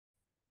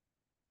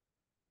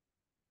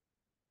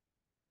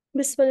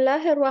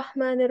Bismillahir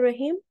Rahmanir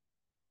Rahim.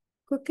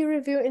 Quickly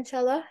review,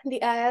 inshallah, the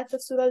ayat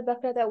of Surah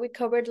Al-Baqarah that we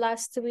covered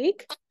last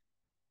week.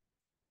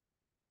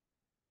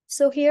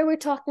 So here we're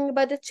talking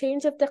about the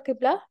change of the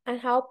Qibla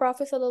and how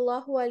Prophet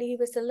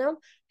ﷺ,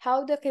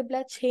 how the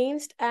Qibla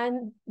changed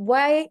and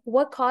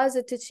what caused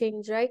it to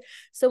change, right?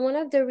 So one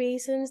of the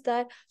reasons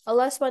that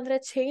Allah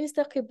SWT changed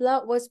the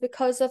Qibla was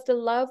because of the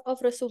love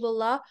of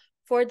Rasulullah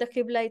for the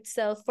Qibla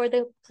itself, for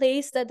the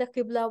place that the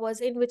Qibla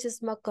was in, which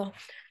is Makkah.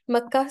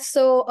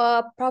 So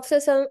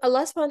Prophet ﷺ,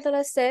 Allah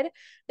SWT said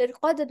that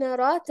قَدْ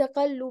نَرَى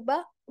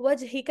تَقَلُّبَ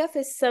وَجْهِكَ فِي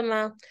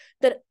السَّمَاءِ,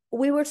 that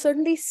we would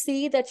certainly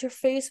see that your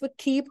face would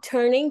keep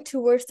turning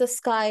towards the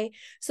sky.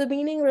 So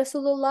meaning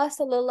Rasulullah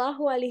sallallahu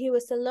alaihi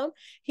wasallam,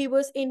 he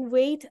was in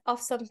wait of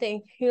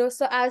something,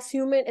 so as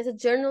human, as a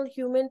general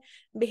human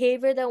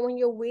behavior, that when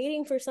you're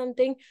waiting for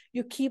something,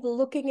 you keep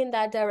looking in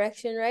that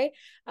direction, right?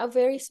 A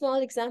very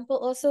small example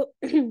also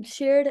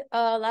shared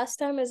last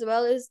time as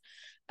well is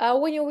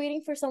when you're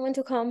waiting for someone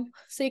to come,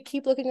 so you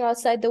keep looking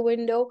outside the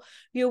window.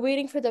 You're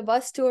waiting for the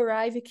bus to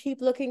arrive. You keep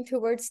looking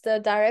towards the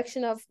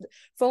direction of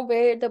from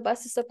where the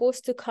bus is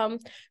supposed to come.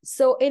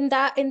 So in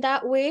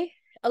that way,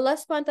 Allah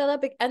subhanahu wa ta'ala,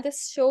 and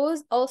this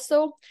shows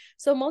also,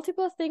 so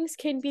multiple things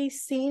can be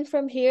seen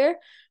from here.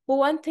 But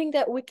one thing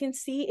that we can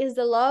see is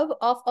the love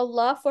of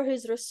Allah for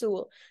His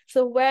Rasul.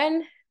 So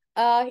when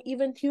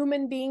even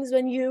human beings,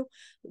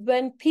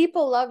 when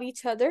people love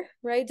each other,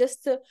 right?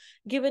 Just to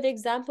give an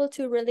example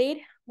to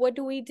relate, what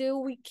do?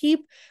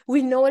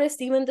 We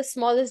notice even the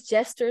smallest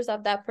gestures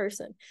of that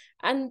person.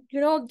 And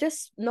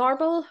just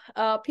normal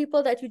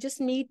people that you just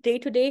meet day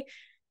to day,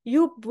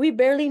 we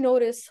barely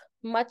notice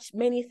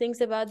many things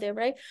about them,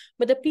 right?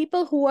 But the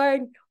people who are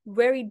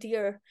very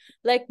dear,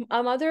 like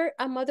a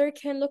mother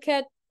can look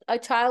at a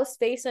child's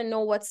face and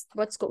know what's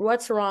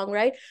wrong,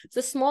 right?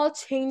 So small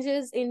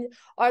changes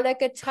or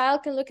like a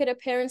child can look at a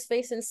parent's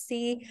face and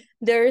see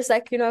there's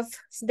if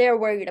they're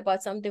worried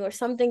about something or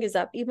something is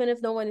up, even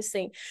if no one is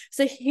saying.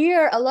 So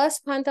here Allah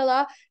subhanahu wa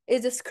ta'ala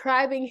is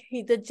describing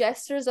the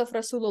gestures of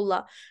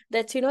Rasulullah,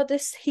 that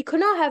this, he could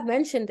not have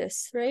mentioned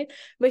this, right?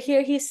 But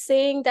here he's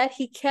saying that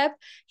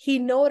he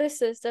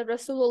notices that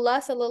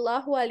Rasulullah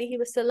sallallahu alaihi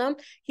wasallam,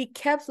 he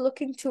kept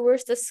looking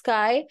towards the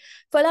sky.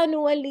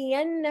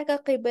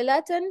 فَلَنُوَلِّيَنَّكَ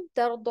قِبْلَةً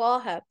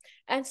تَرْضَاهَا,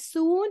 and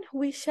soon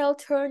we shall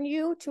turn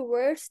you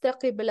towards the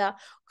qibla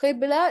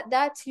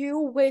that you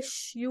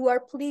wish, you are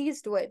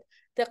pleased with,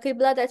 the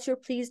qibla that you're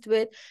pleased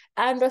with.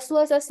 And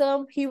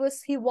Rasulullah,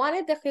 he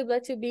wanted the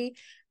qibla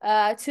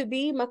to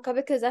be Makkah,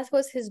 because that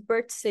was his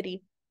birth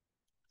city.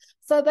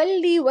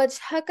 فَبَلِّ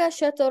وَجْهَكَ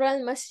شَطْرَ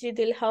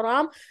الْمَسْجِدِ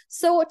الْحَرَامِ,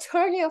 so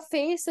turn your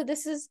face. So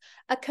this is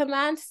a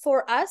command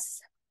for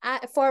us,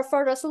 for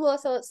Rasulullah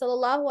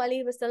sallallahu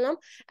alaihi wasallam,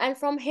 and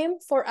from him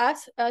for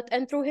us,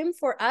 and through him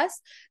for us,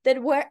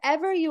 that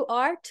wherever you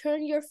are,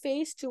 turn your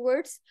face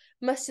towards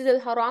Masjid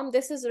al-Haram.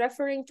 This is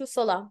referring to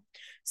Salah.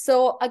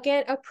 So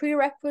again, a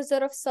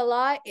prerequisite of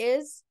Salah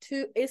is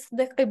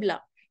the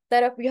Qibla,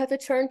 that you have to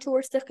turn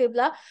towards the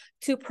Qibla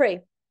to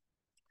pray.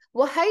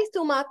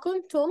 وَحَيْثُمَا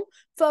كُنْتُمْ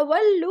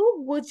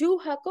فَوَلُّوا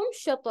وُجُوهَكُمْ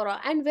شَطْرًا,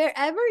 and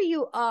wherever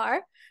you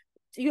are,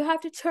 you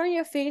have to turn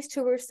your face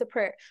towards the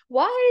prayer.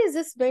 Why is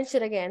this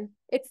mentioned again?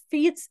 It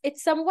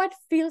somewhat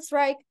feels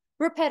like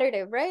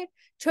repetitive, right?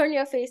 Turn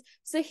your face.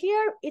 So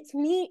here it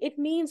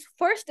means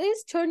first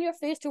is turn your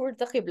face towards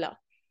the Qibla.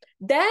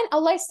 Then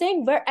Allah is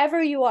saying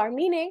wherever you are,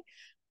 meaning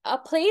a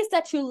place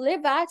that you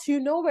live at, you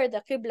know where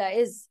the Qibla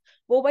is.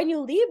 Well, when you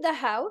leave the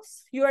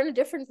house, you're in a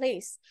different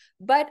place.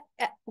 But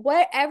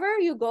wherever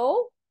you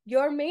go,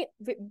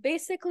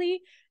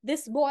 basically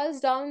this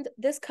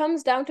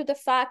comes down to the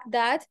fact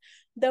that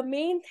the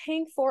main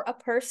thing for a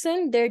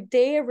person, their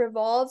day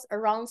revolves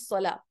around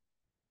Salah.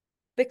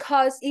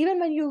 Because even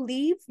when you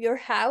leave your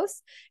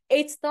house,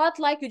 it's not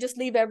like you just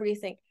leave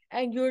everything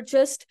and you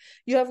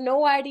have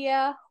no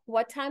idea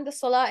what time the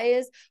Salah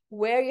is,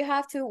 where you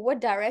have to, what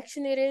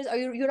direction it is, or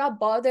you're not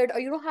bothered, or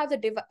you don't have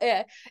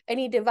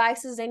any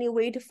devices, any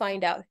way to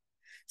find out.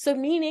 So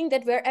meaning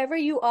that wherever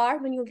you are,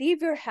 when you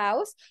leave your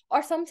house,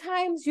 or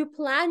sometimes you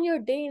plan your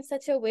day in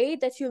such a way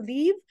that you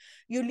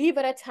leave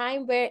at a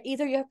time where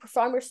either you have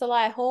performed your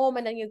Salah at home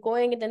and then you're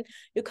going and then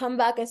you come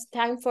back, it's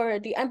time for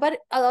but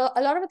a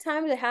lot of the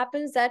time it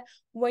happens that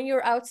when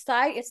you're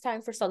outside, it's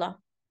time for Salah.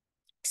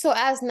 So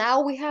as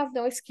now we have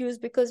no excuse,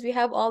 because we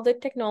have all the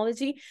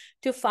technology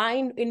to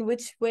find in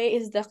which way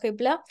is the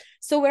Qibla.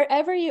 So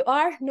wherever you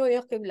are, know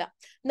your Qibla.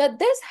 Now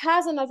this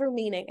has another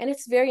meaning, and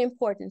it's very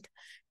important.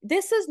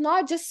 This is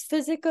not just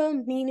physical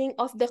meaning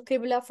of the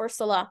Qibla for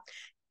Salah.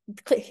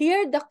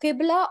 Here the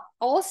Qibla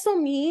also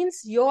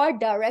means your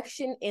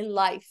direction in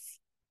life.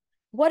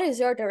 What is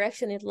your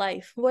direction in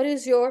life?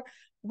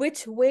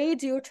 Which way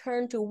do you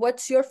turn to?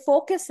 What's your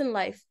focus in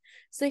life?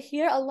 So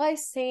here Allah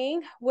is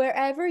saying,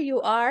 wherever you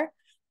are,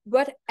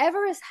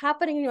 whatever is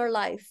happening in your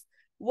life,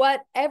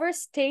 whatever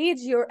stage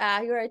you're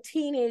at, you're a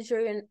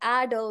teenager, you're an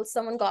adult,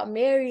 someone got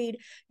married,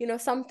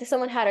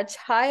 someone had a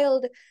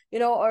child,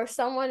 or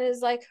someone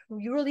is like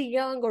really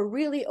young or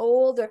really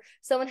old, or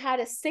someone had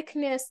a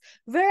sickness,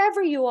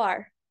 wherever you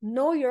are,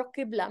 know your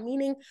qibla,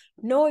 meaning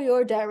know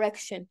your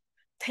direction.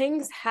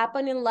 Things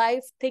happen in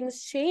life,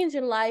 things change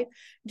in life,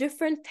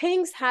 different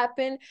things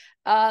happen,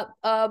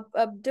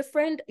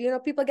 different,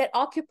 people get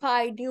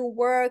occupied, new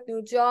work,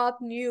 new job,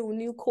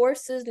 new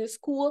courses, new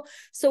school.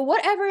 So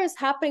whatever is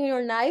happening in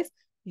your life,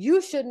 you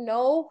should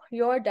know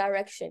your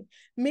direction,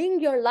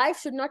 meaning your life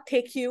should not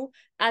take you,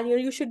 and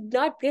you should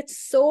not get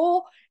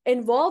so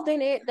involved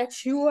in it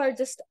that you are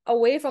just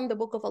away from the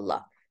book of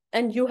Allah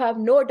and you have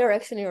no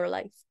direction in your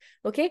life.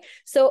 Okay,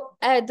 so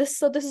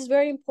this is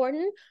very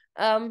important.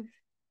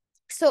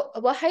 So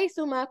وَحَيْثُ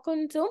مَا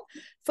كُنْتُمْ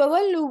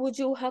فَوَلُّوا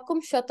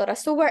وُجُوهَكُمْ شَطْرًا.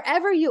 So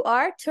wherever you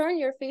are, turn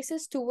your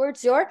faces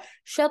towards your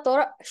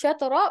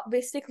shatra,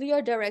 basically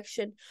your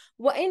direction.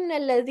 وَإِنَّ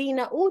الَّذِينَ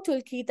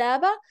أُوتُوا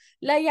الْكِتَابَ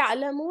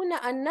لَيَعْلَمُونَ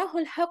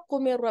أَنَّهُ الْحَقُّ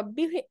مِنْ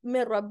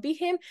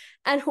رَبِّهِمْ.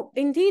 And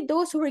indeed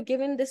those who were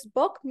given this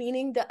book,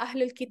 meaning the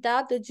Ahlul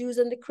Kitab, the Jews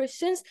and the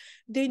Christians,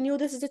 they knew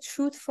this is the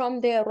truth from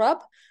their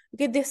Rabb.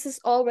 Okay, this is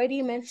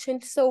already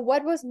mentioned. So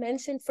what was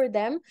mentioned for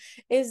them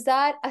is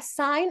that a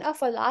sign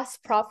of a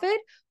last prophet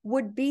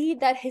would be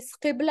that his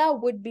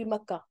qibla would be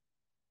Makkah.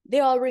 They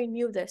already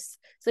knew this.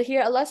 So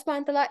here Allah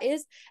subhanahu wa ta'ala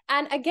is,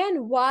 and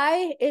again,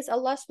 why is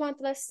Allah subhanahu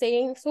wa ta'ala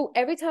saying, so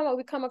every time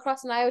we come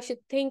across an ayah, we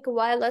should think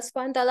why Allah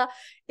subhanahu wa ta'ala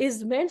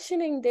is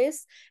mentioning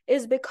this,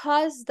 is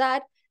because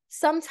that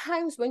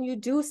sometimes when you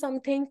do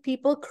something,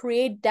 people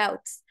create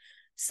doubts.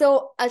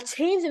 So a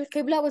change in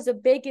qibla was a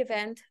big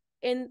event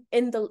in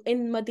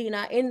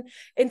Medina, in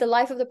the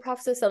life of the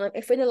Prophet ﷺ,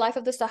 if in the life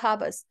of the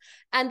Sahabas.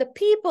 And the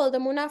people, the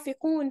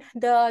munafiqun,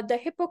 the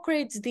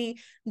hypocrites, the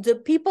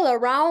people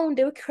around,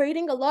 they were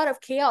creating a lot of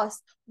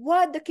chaos.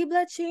 What? The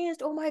Qibla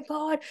changed? Oh my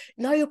God.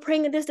 Now you're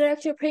praying in this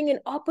direction, you're praying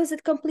in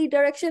opposite complete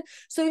direction.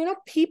 So,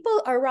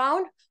 people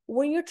around,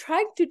 when you're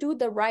trying to do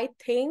the right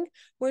thing,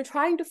 when you're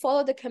trying to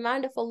follow the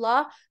command of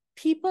Allah,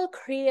 people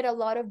create a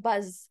lot of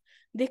buzz.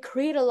 They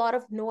create a lot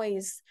of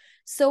noise.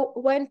 So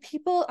when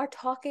people are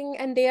talking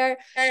and they're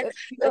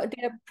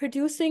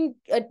producing,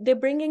 they're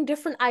bringing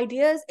different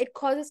ideas, it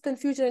causes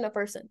confusion in a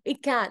person.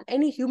 It can.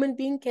 Any human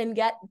being can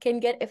get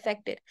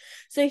affected.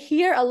 So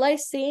here Allah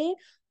is saying,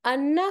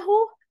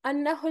 Annahu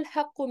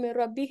al-haqqu min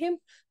rabbihim.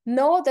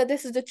 Know that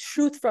this is the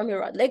truth from your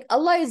Lord. Like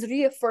Allah is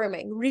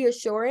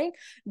reassuring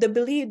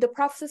the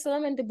Prophet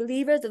ﷺ and the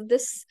believers that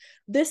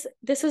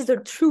this is the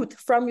truth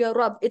from your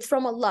Rabb. It's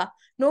from Allah.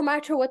 No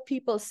matter what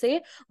people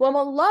say.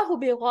 وَمَا اللَّهُ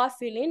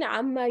بِغَافِلٍ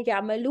عَمَّا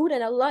يَعْمَلُونَ.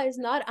 And Allah is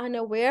not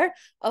unaware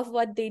of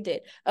what they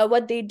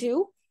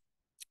do.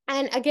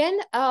 And again,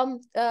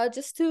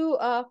 just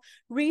to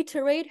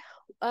reiterate,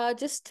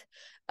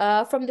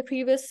 from the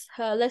previous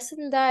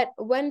lesson, that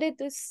when did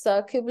this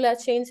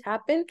Qibla change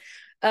happen?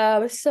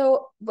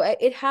 So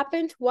it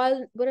happened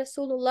while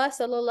Rasulullah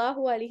sallallahu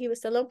alaihi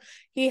wasallam,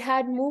 he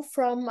had moved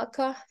from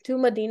Makkah to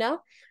Medina.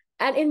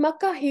 And in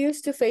Makkah, he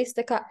used to face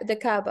the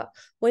Kaaba.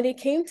 When he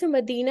came to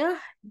Medina,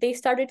 they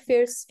started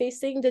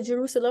facing the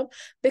Jerusalem,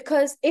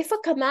 because if a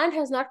command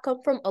has not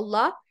come from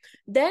Allah,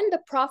 then the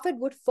Prophet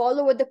would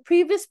follow what the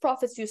previous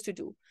prophets used to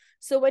do.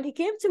 So when he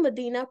came to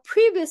Medina,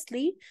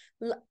 previously,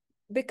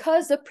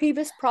 because the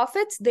previous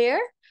prophets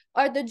there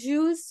are the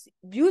Jews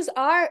they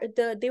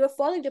were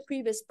following the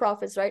previous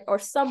prophets, right? Or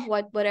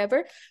somewhat,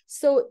 whatever.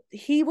 So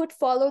he would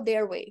follow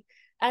their way.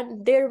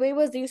 And their way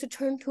was they used to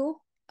turn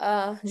to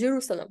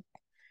Jerusalem.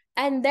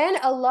 And then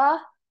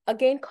Allah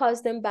again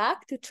caused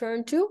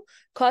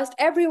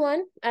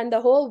everyone and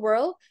the whole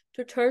world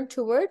to turn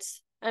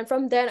towards, and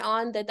from then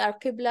on that our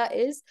Qibla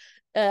is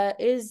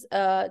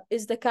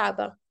the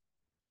Kaaba.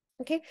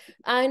 Okay,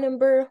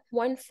 number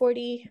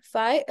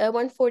 145.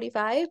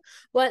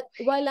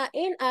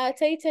 وَلَئِنْ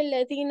آتَيْتَ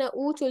الَّذِينَ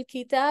أُوتُوا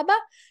الْكِتَابَ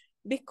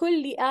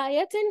بِكُلِّ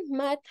آيَةٍ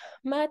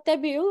مَا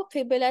تَبِعُوا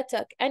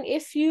قِبْلَتَكَ. And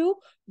if you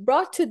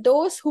brought to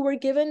those who were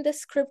given the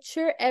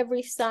scripture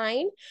every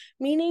sign,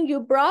 meaning you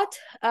brought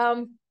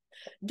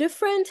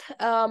different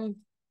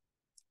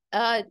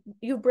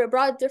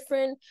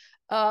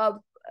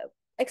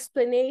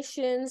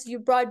explanations, you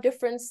brought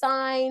different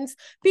signs.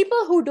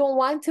 People who don't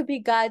want to be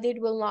guided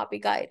will not be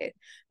guided.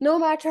 No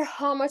matter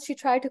how much you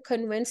try to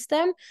convince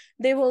them,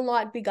 they will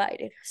not be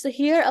guided. So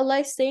here Allah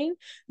is saying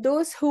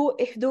those who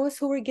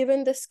were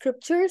given the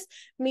scriptures,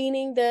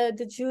 meaning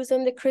the Jews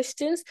and the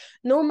Christians,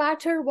 no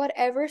matter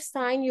whatever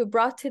sign you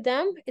brought to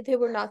them, they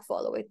will not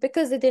follow it,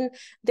 because they didn't.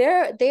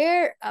 Their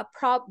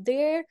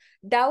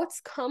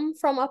doubts come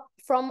from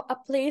a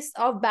place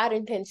of bad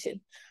intention.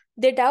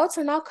 Their doubts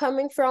are not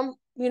coming from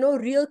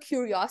real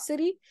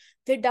curiosity.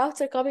 Their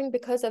doubts are coming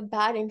because of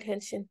bad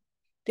intention.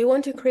 They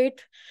want to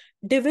create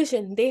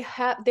division. They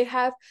have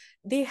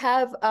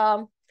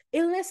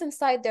illness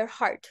inside their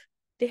heart.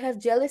 They have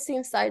jealousy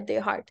inside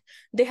their heart.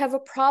 They have a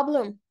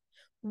problem.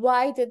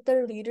 Why did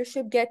their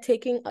leadership get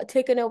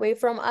taken away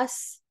from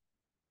us?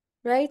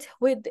 Right?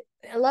 With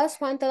Allah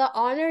subhanahu wa ta'ala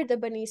honored the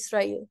Bani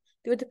Israel.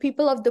 They were the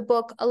people of the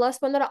book. Allah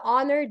subhanahu wa ta'ala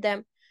honored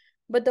them.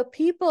 But the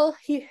people,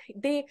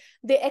 they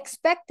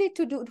expected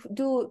to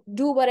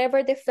do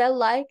whatever they felt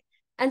like,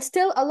 and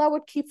still Allah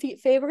would keep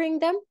favoring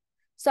them.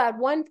 So at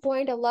one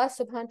point, Allah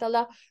subhanahu wa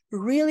ta'ala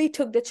really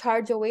took the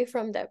charge away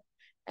from them.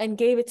 and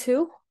gave it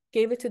to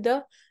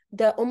the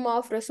ummah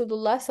of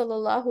Rasulullah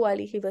sallallahu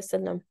alaihi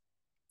wasallam.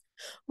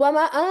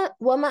 وَمَا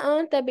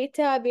أَنْتَ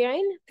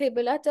بِتَابِعٍ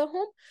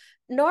قِبْلَتَهُمْ,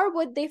 nor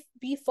would they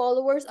be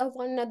followers of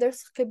one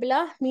another's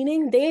qibla,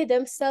 meaning they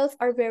themselves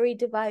are very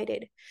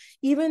divided.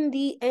 Even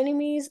the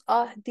enemies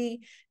of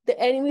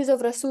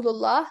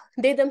Rasulullah,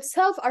 they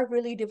themselves are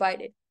really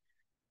divided.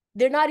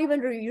 They're not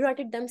even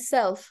united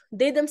themselves.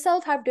 They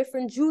themselves have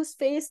different Jews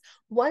face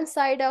one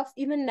side of,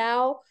 even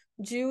now,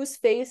 Jews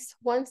face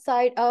one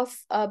side of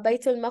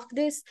Bayt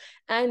al-Maqdis,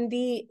 and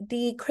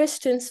the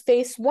Christians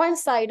face one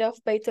side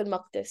of Bayt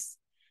al-Maqdis.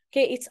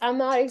 Okay, I'm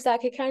not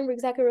exactly, can't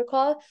exactly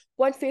recall.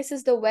 One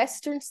faces the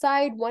western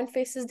side, one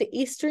faces the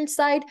eastern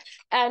side,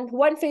 and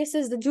one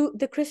faces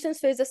the Christians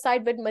face the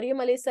side where Maryam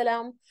alayhi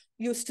salam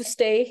used to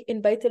stay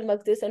in Bayt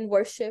al-Maqdis and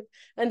worship,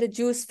 and the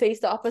Jews face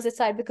the opposite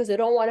side because they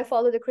don't want to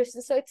follow the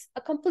Christians. So it's a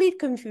complete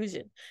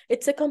confusion.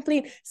 It's a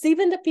complete, so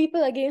even the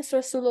people against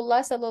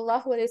Rasulullah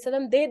sallallahu alaihi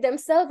wasallam, they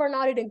themselves are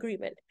not in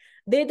agreement.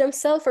 They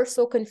themselves are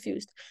so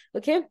confused.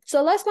 Okay, so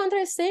Allah subhanahu wa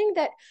ta'ala is saying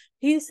that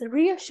He's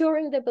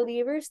reassuring the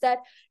believers that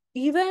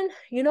even,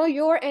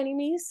 your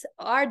enemies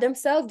are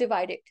themselves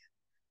divided.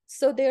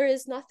 So there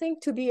is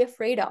nothing to be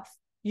afraid of.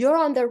 You're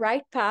on the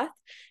right path,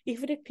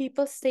 even if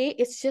people say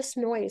it's just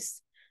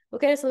noise.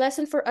 Okay, it's a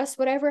lesson for us.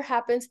 Whatever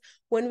happens,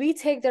 when we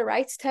take the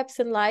right steps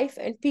in life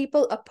and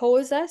people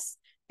oppose us,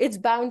 it's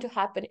bound to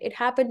happen. It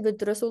happened with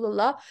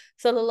Rasulullah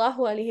sallallahu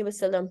alaihi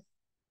wasallam.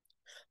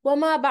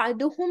 وما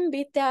بعدهم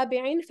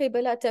بالتابعين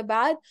قبلة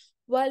بعد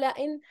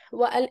ولئن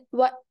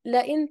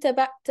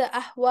تبعت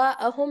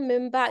أهواءهم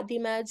من بعد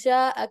ما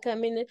جاءك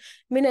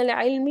من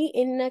العلم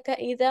إنك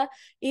إذا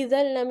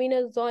لمن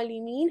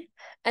الظالمين.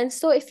 And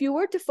so if you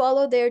were to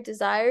follow their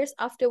desires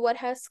after what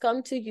has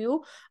come to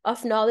you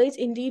of knowledge,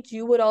 indeed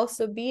you would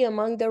also be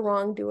among the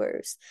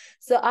wrongdoers.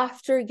 So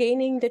after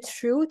gaining the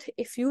truth,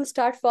 if you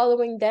start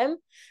following them,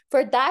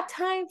 for that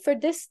time, for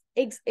Rasulullah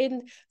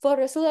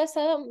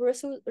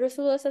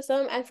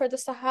and for the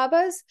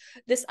Sahabas,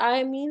 this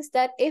ayah means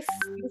that if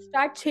you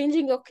start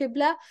changing your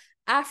qibla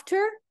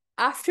after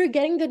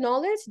getting the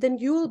knowledge, then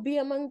you will be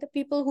among the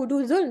people who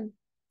do zulm.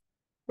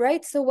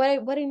 Right? So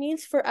what it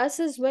means for us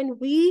is when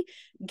we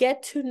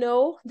get to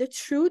know the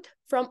truth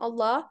from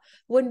Allah,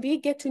 when we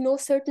get to know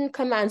certain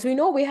commands, we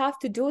know we have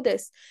to do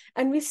this,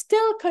 and we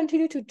still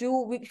continue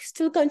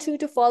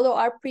to follow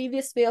our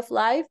previous way of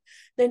life,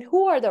 then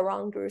who are the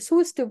wrongdoers? Who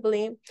is to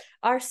blame?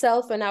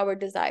 Ourselves and our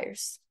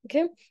desires.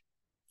 Okay?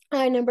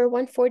 Number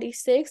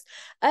 146,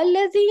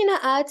 الذين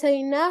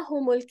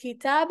آتيناهم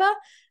الكتاب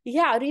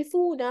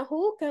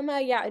يعرفونه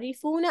كما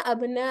يعرفون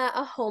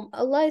أبناءهم.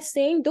 Allah is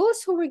saying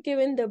those who were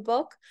given the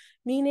book,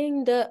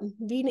 meaning the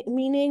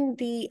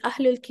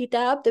Ahlul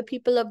Kitab, the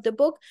people of the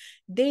book,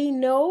 they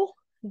know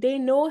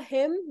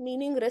him,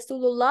 meaning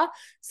Rasulullah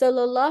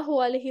sallallahu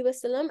alaihi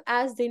wasallam,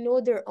 as they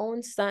know their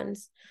own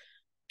sons.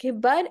 Okay,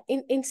 but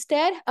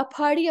instead, a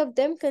party of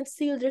them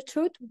conceal the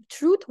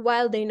truth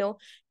while they know.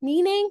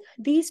 Meaning,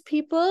 these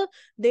people,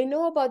 they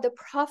know about the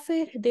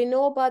Prophet, they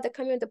know about the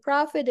coming of the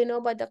Prophet, they know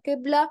about the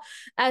Qibla,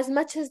 as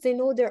much as they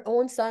know their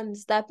own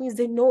sons. That means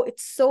they know it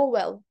so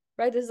well,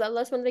 right? This is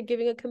Allah SWT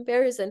giving a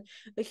comparison,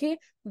 okay?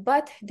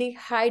 But they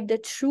hide the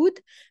truth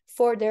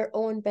for their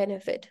own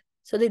benefit.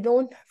 So they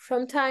don't,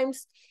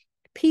 sometimes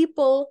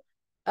people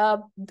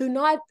do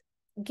not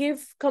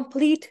give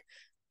complete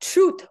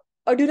truth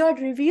or do not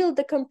reveal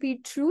the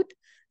complete truth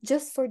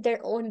just for their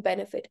own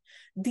benefit.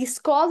 The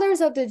scholars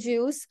of the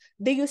Jews,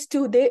 they used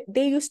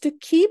to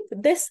keep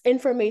this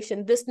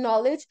information, this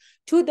knowledge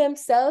to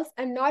themselves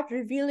and not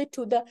reveal it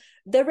to the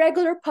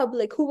regular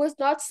public who was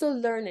not so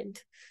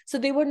learned. So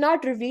they would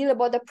not reveal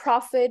about the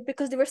Prophet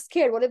because they were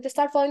scared. What if they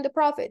start following the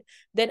Prophet?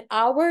 Then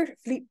our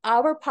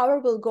power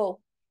will go.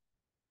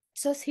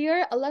 So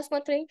here Allah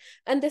SWT,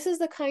 and this is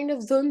the kind of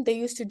zulm they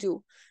used to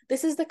do.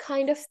 This is the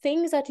kind of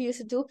things that they used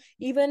to do.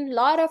 Even a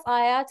lot of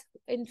ayat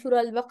in Surah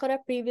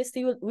Al-Baqarah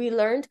previously we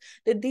learned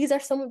that these are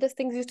some of the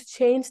things. They used to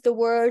change the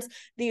words,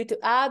 they used to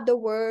add the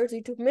words, they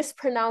used to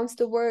mispronounce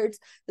the words.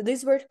 So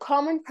these were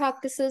common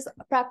practices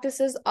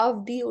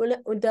of the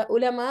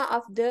ulama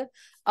of the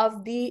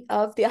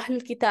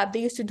Ahlul Kitab.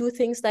 They used to do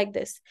things like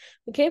this.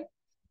 Okay.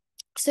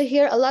 So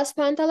here Allah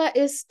subhanahu wa ta'ala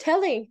is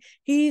telling,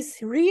 He's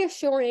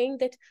reassuring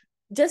that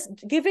just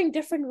giving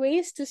different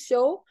ways to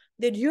show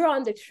that you're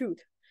on the truth.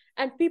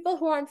 And people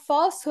who are on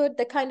falsehood,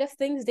 the kind of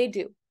things they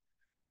do.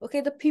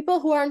 Okay, the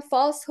people who are on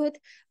falsehood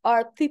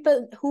are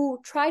people who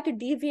try to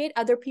deviate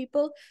other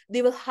people.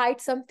 They will hide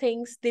some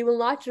things. They will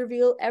not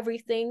reveal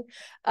everything.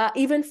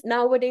 Even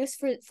nowadays,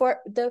 for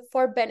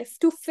benefit,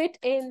 to fit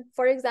in,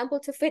 for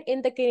example, to fit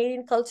in the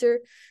Canadian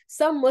culture,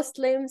 some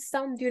Muslims,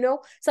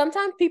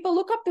 sometimes people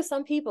look up to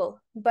some people,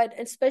 but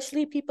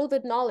especially people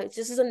with knowledge.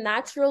 This is a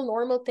natural,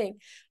 normal thing.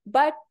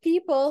 But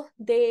people,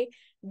 they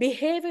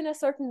behave in a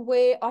certain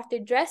way, or they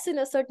dress in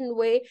a certain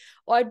way,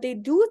 or they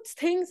do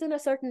things in a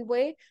certain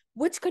way,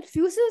 which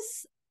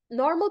confuses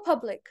normal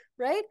public,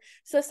 right?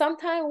 So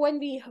sometimes when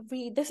we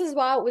this is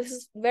why this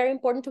is very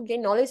important to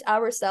gain knowledge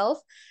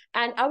ourselves,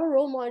 and our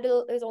role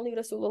model is only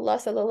Rasulullah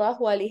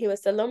sallallahu alaihi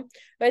wasallam,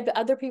 right? The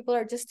other people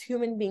are just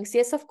human beings.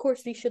 Yes, of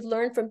course we should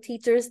learn from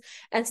teachers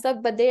and stuff,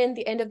 but they in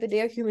the end of the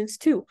day are humans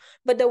too.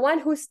 But the one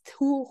who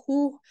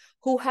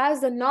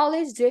has the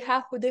knowledge, they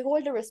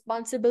hold a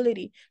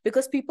responsibility,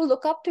 because people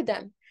look up to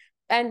them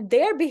and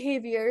their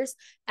behaviors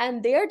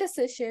and their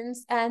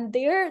decisions and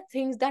their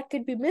things that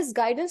could be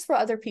misguidance for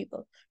other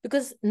people,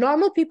 because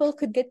normal people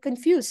could get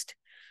confused,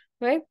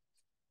 right?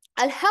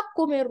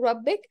 Al-haqqu min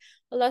rabbik,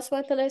 Allah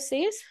subhanahu wa ta'ala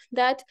says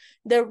that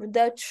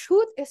the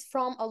truth is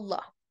from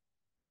Allah,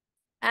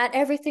 and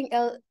everything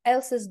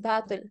else is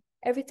batil,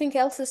 everything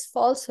else is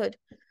falsehood.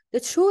 The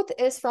truth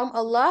is from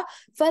Allah.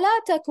 فَلَا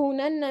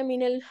تَكُونَنَّ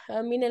مِنَ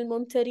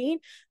الْمُمْتَرِينَ.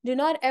 Do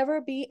not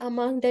ever be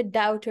among the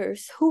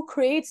doubters. Who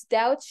creates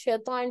doubts?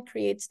 Shaitan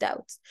creates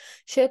doubts.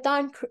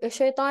 Shaitan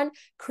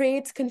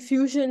creates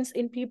confusions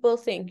in people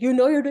think. You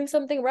know you're doing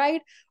something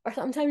right, or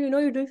sometimes you know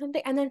you're doing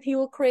something, and then he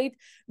will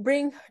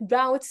bring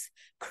doubts,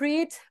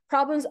 create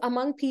problems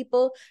among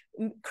people,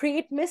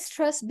 create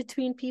mistrust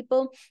between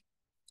people.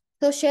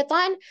 So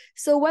shaitan,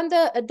 so when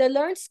the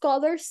learned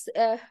scholars,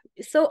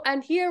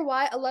 and here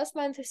why Allah subhanahu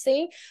wa ta'ala is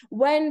saying,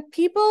 when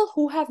people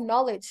who have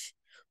knowledge,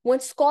 when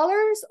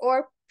scholars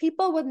or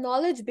people with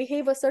knowledge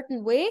behave a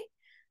certain way,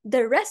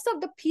 the rest of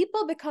the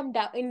people they become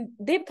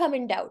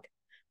in doubt,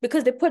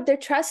 because they put their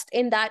trust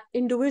in that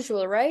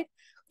individual, right?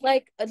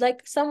 Like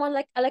someone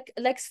like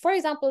for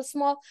example,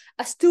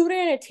 a student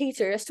and a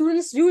teacher.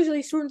 Students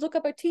look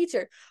up a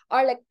teacher,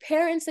 or like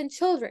parents and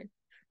children,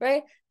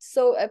 right?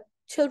 So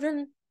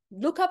children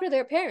look up to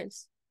their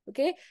parents,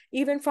 okay,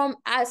 even from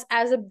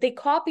they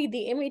copy,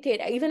 they imitate,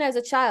 even as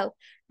a child,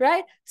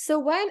 right? So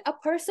when a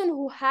person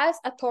who has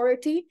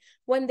authority,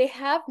 when they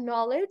have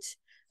knowledge,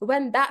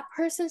 when that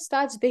person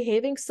starts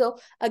behaving, so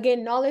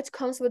again, knowledge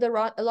comes with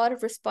a lot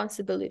of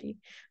responsibility,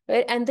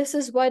 right? And this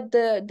is what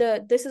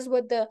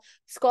the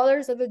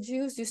scholars of the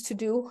Jews used to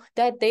do,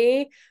 that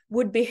they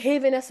would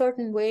behave in a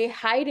certain way,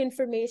 hide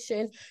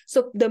information,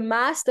 so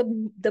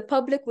the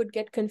public would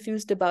get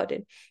confused about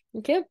it,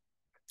 okay?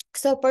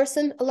 So Allah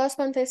subhanahu wa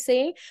ta'ala is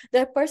saying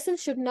that a person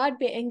should not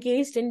be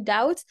engaged in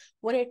doubts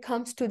when it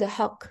comes to the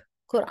haqq.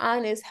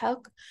 Quran is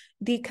haqq.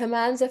 The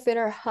commands of it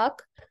are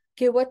haqq.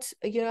 Okay,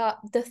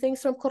 the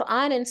things from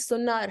Quran and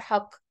Sunnah are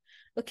haqq.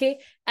 Okay,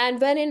 and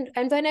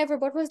whenever,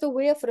 what was the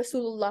way of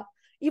Rasulullah?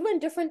 Even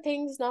different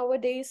things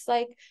nowadays,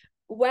 like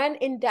when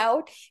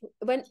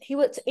he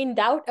was in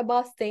doubt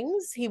about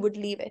things, he would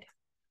leave it.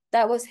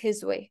 That was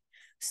his way.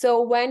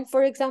 So when,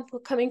 for example,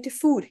 coming to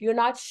food, you're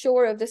not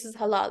sure if this is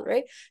halal,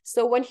 right?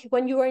 So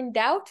when you are in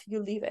doubt,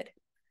 you leave it.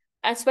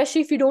 Especially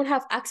if you don't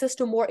have access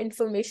to more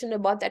information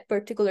about that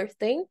particular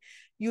thing,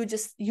 you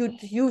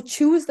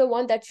choose the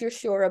one that you're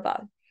sure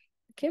about.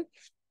 Okay.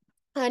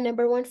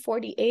 Number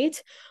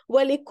 148.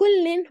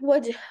 وَلِكُلٍّ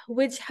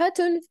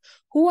وَجْهَةٌ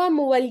هُوَ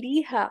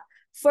مُوَلِّيهَا.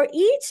 For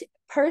each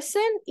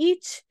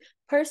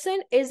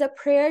person is a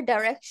prayer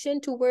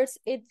direction towards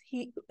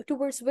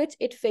which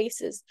it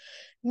faces,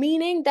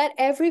 meaning that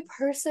every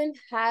person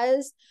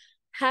has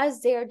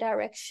their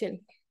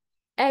direction.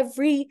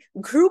 Every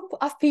group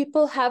of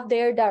people have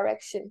their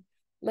direction,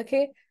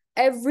 okay?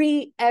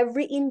 Every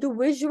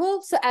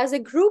individual, so as a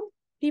group,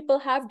 people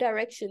have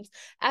directions.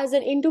 As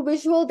an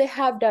individual, they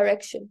have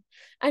direction.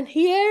 And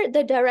here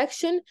the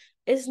direction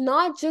is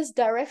not just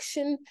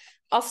direction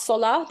of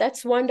salah,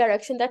 that's one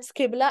direction, that's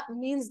qibla,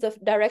 means the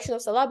direction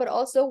of salah, but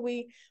also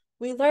we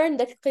learn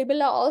that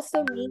qibla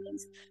also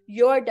means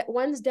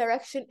one's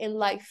direction in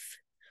life.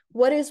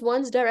 What is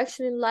one's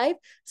direction in life?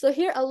 So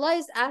here Allah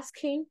is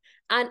asking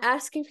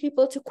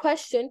people to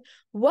question,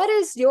 what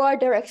is your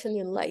direction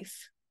in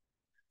life?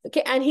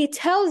 Okay, and he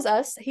tells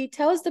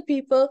the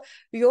people,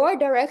 your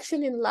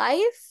direction in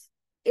life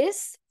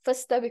is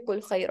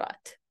fastabiqul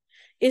khairat,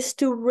 is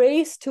to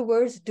race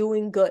towards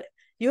doing good.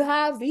 We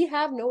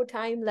have no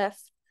time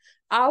left.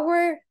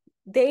 Our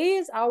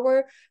days,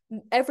 every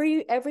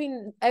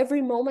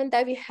moment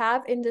that we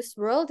have in this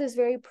world is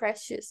very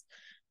precious,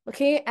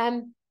 okay,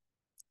 and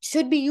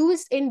should be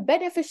used in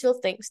beneficial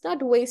things,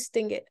 not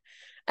wasting it.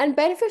 And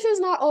beneficial is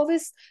not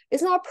always,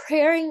 it's not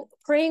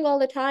praying all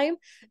the time.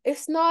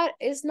 It's not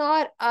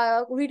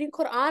reading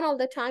Quran all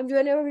the time.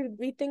 Whenever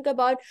we think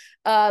about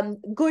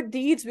good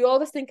deeds, we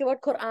always think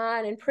about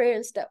Quran and prayer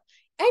and stuff.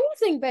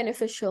 Anything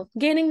beneficial,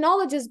 gaining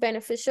knowledge is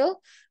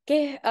beneficial.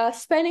 Okay,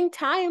 spending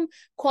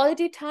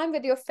quality time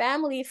with your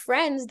family,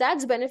 friends,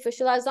 that's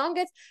beneficial, as long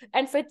as,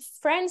 and for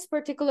friends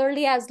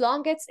particularly, as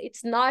long as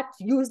it's not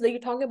usually,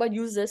 you're talking about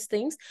useless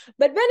things,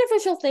 but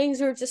beneficial things,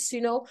 you're just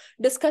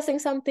discussing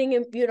something,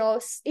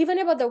 even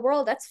about the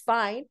world, that's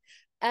fine,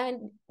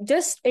 and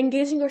just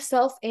engaging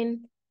yourself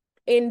in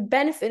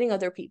benefiting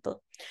other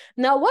people.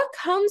 Now, what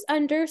comes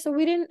under, so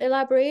we didn't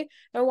elaborate,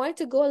 I wanted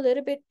to go a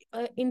little bit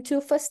into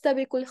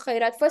fastabiqul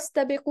khairat.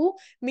 Fastabiqu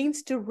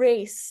means to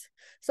race.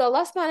 So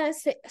Allah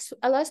subhanahu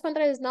wa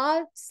ta'ala is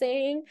not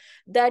saying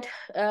that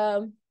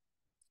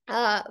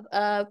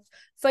فَيَعْمَلُوا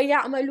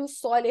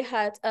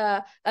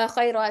الصَّالِحَاتِ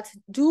خَيْرَاتِ,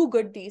 do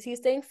good deeds.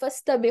 He's saying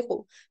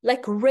فَاسْتَبِقُوا,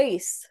 like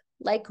race,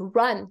 like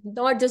run,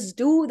 not just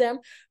do them,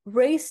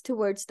 race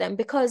towards them.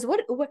 Because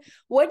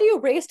what do you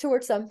race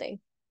towards something?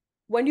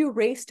 When you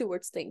race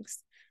towards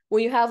things,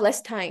 when you have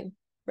less time,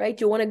 right?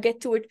 You want to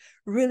get to it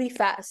really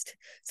fast.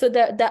 So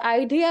the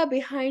idea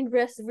behind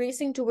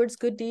racing towards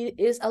good deed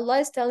is Allah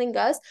is telling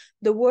us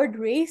the word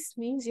race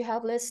means you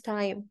have less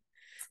time.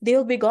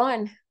 They'll be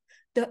gone.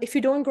 If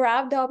you don't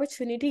grab the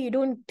opportunity, you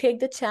don't take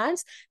the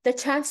chance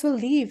will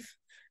leave.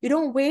 You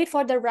don't wait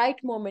for the right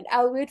moment.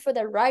 I'll wait for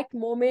the right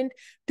moment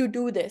to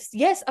do this.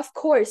 Yes, of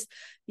course,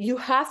 you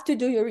have to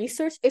do your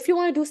research. If you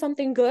want to do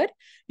something good,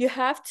 you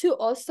have to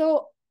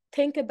also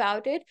think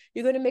about it.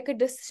 You're going to make a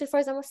decision. For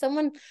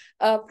example,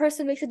 a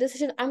person makes a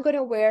decision, I'm going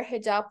to wear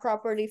hijab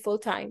properly full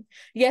time.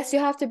 Yes, you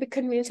have to be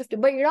convinced of it,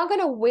 but you're not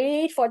going to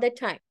wait for the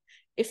time.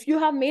 If you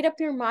have made up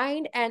your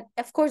mind, and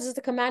of course it's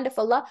the command of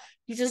Allah,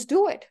 you just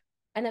do it,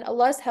 and then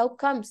Allah's help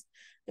comes.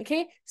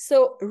 Okay,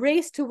 so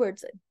race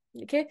towards it.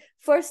 Okay,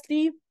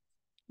 firstly,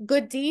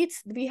 good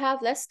deeds, we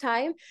have less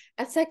time,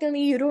 and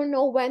secondly, you don't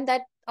know when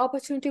that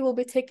opportunity will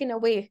be taken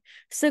away,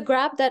 so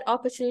grab that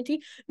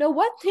opportunity. Now,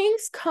 what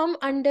things come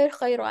under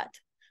khairat?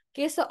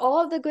 Okay, so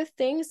all the good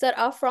things that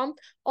are from,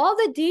 all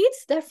the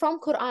deeds that are from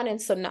Quran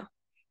and Sunnah,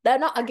 they're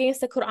not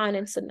against the Quran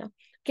and Sunnah.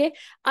 Okay,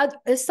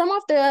 some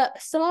of the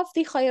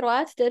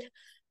khairat that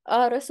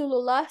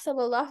Rasulullah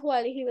sallallahu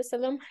alaihi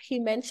wasallam he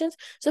mentions.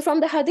 So from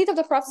the hadith of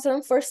the Prophet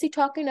sallam, firstly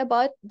talking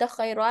about the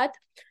khairat,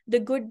 the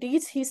good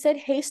deeds, he said,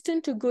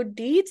 hasten to good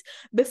deeds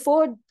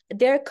before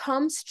there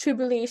comes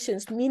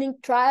tribulations, meaning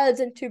trials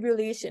and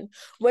tribulation.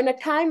 When a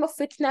time of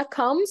fitna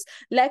comes,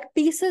 like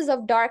pieces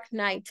of dark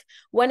night,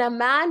 when a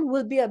man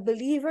will be a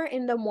believer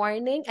in the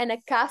morning and a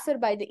kafir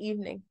by the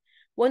evening.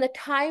 When a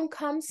time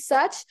comes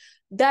such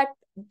that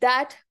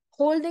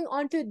holding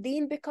on to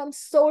deen becomes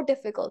so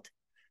difficult,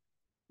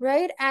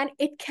 right? And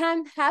it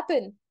can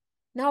happen.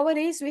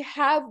 Nowadays, we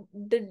have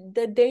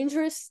the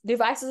dangerous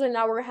devices in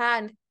our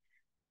hand.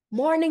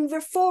 Morning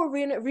before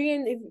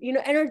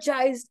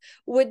energized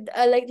with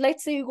like,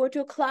 let's say you go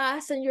to a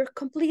class and you're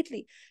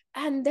completely,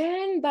 and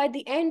then by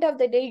the end of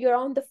the day you're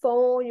on the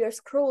phone, you're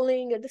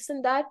scrolling, you're this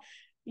and that,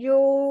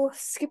 you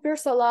skip your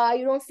salah,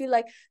 you don't feel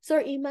like, so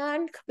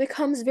iman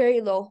becomes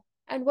very low.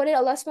 And what did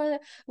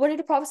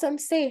the Prophet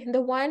say? The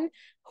one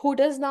who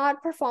does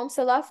not perform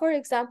salah, for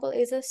example,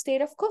 is a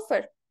state of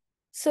kufr.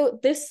 So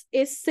this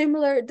is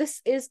similar.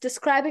 This is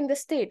describing the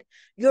state.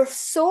 You're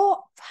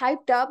so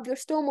hyped up, you're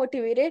so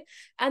motivated,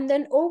 and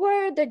then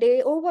over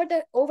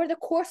the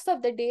course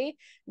of the day,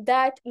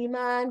 that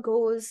iman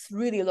goes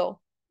really low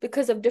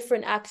because of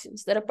different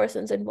actions that a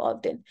person's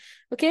involved in.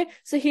 Okay,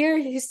 so here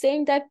he's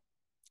saying that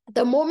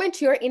the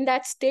moment you're in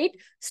that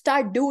state,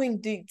 start doing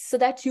deeds so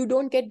that you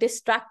don't get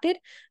distracted.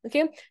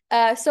 Okay,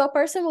 so a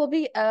person will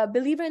be a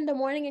believer in the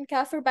morning and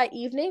kafir by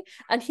evening,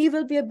 and he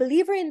will be a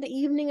believer in the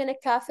evening and a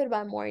kafir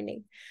by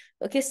morning.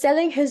 Okay,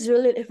 selling his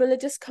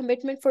religious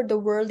commitment for the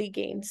worldly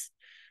gains.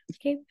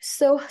 Okay,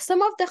 so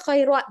some of the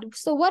khairat.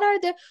 So what are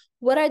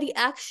the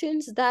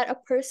actions that a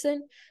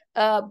person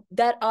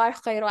that are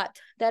khairat,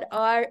 that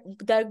are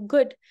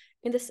good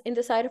in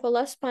the sight of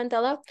Allah subhanahu wa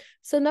ta'ala?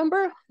 So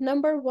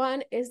number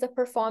one is the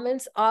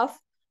performance of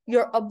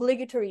your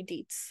obligatory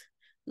deeds,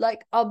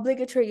 like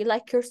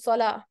your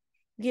salah,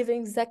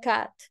 giving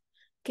zakat.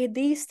 Okay,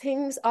 these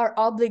things are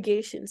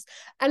obligations.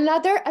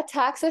 Another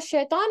attack, so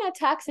shaitan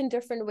attacks in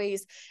different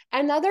ways.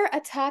 Another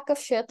attack of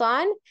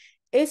shaitan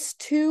is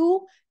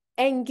to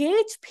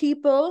engage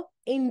people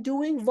in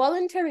doing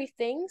voluntary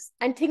things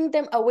and take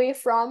them away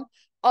from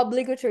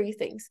obligatory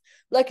things.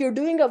 Like you're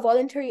doing a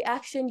voluntary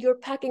action, you're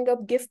packing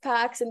up gift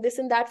packs and this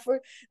and that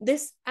for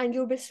this, and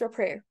you miss your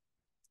prayer.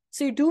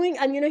 So you're doing,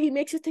 and he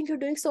makes you think you're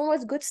doing so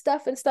much good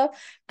stuff,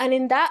 and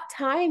in that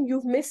time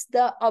you've missed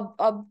the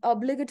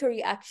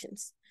obligatory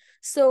actions.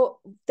 So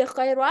the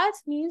khairat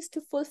means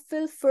to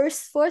fulfill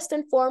first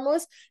and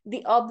foremost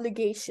the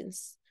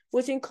obligations,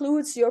 which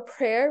includes your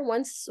prayer,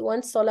 once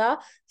salah,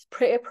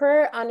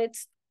 prayer on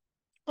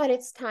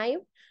its time.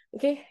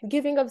 Okay,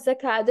 giving of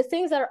zakat, the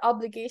things that are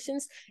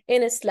obligations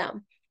in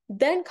Islam.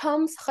 Then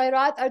comes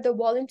khairat, are the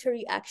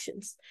voluntary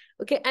actions.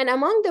 Okay, and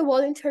among the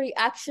voluntary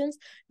actions,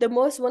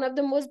 one of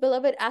the most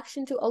beloved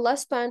action to Allah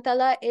subhanahu wa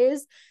ta'ala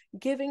is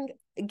giving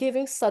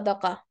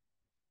sadaqah.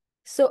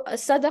 So a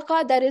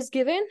sadaqah that is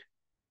given.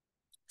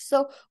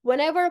 So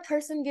whenever a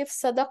person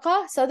gives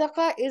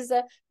sadaqah is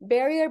a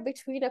barrier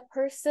between a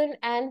person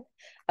and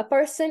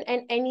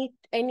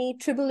any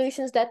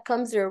tribulations that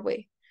comes their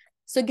way.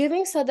 So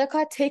giving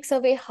sadaqah takes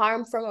away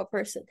harm from a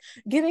person.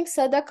 Giving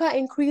sadaqah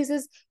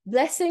increases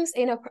blessings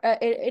in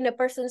a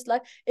person's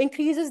life,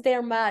 increases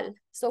their mal.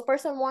 So a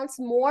person wants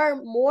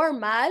more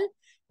mal.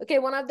 Okay,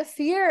 one of the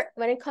fear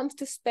when it comes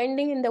to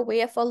spending in the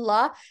way of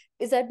Allah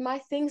is that my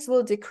things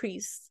will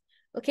decrease.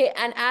 Okay,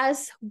 and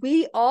as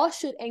we all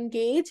should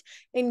engage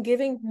in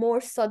giving more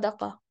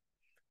sadaqah.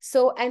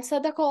 So, and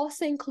sadaqah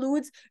also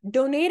includes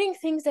donating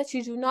things that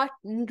you do not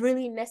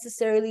really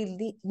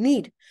necessarily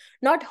need,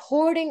 not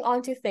hoarding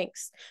onto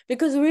things.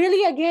 Because we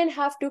really, again,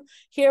 have to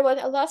hear what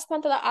Allah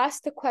subhanahu wa ta'ala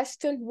asked the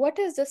question, what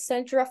is the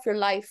center of your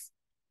life?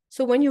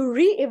 So when you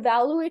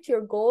reevaluate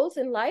your goals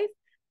in life,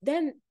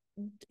 then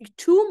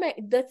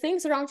the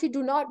things around you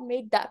do not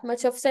make that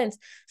much of sense.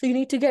 So you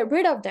need to get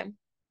rid of them.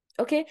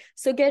 Okay,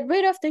 so get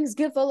rid of things,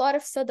 give a lot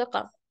of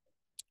sadaqah.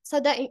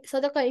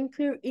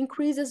 Sadaqah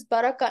increases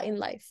barakah in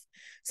life.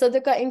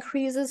 Sadaqah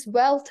increases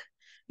wealth,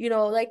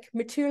 like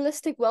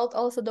materialistic wealth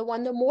also. The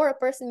more a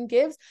person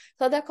gives,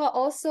 sadaqah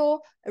also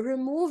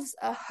removes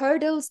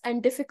hurdles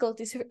and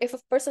difficulties. If a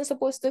person is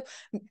supposed to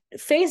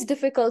face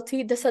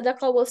difficulty, the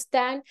sadaqah will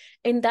stand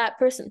in that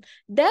person.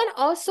 Then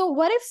also,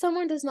 what if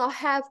someone does not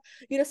have,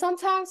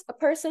 sometimes a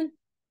person,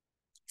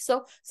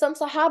 so some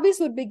sahabis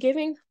would be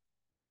giving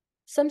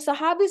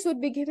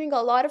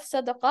a lot of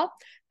sadaqah,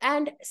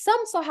 and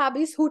some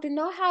sahabis who did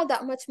not have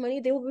that much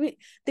money, they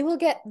would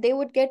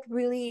get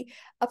really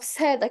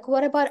upset, like,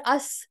 what about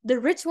us? The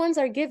rich ones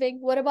are giving,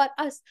 what about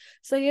us?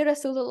 So here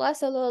Rasulullah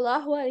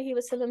sallallahu alaihi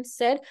wasallam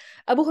said,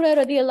 Abu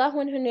Hurairah radiallahu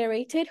anhu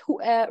narrated,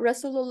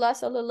 Rasulullah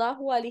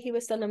sallallahu alaihi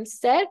wasallam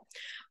said,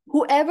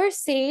 whoever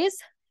says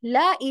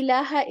لا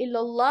إله إلا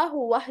الله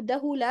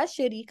وحده لا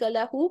شريك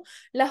له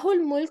له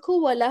الملك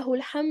وله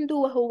الحمد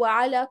وهو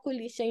على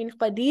كل شيء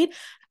قدير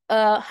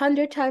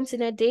 100 times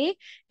in a day,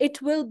 it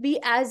will be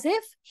as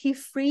if he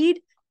freed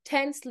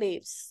 10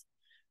 slaves.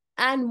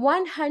 And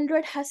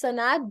 100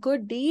 hasanat,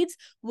 good deeds,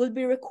 will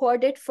be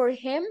recorded for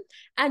him,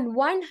 and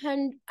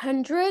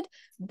 100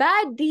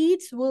 bad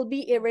deeds will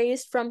be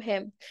erased from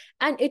him.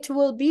 And it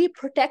will be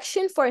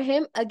protection for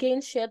him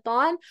against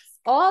shaitan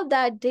all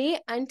that day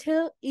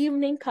until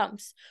evening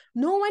comes.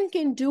 No one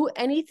can do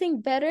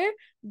anything better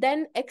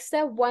than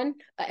except one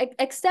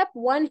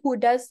who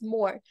does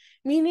more.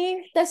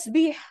 Meaning,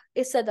 tasbih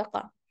is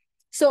sadaqah.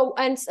 So,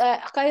 and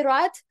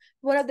khairat,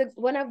 one of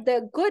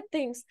the good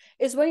things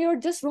is when you're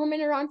just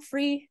roaming around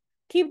free,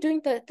 keep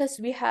doing the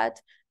tasbihat.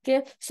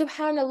 Okay,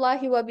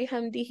 subhanallahi wa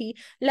bihamdihi,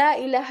 la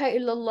ilaha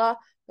illallah,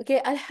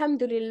 okay,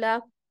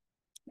 alhamdulillah.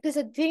 Because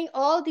I think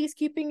all these,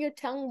 keeping your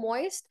tongue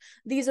moist,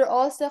 these are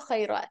also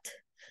khairat.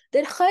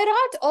 Then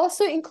khairat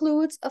also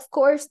includes, of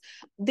course,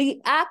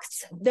 the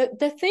acts,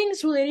 the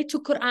things related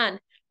to Quran,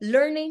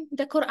 learning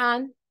the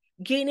Quran,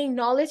 gaining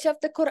knowledge of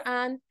the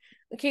Quran.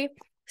 Okay,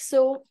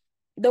 so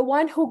the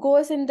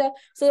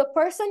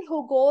person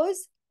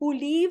who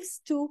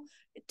leaves to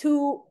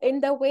in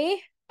the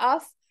way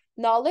of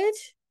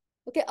knowledge,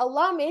 okay,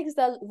 Allah makes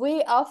the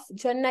way of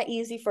Jannah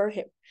easy for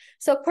him.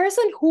 So a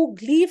person who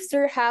leaves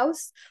their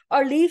house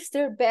or leaves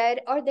their bed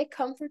or their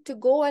comfort to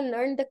go and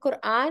learn the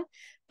Quran,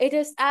 it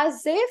is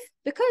as if,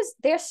 because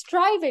they're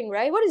striving,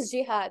 right? What is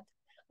jihad?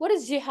 What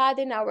is jihad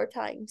in our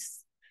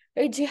times?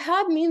 Right?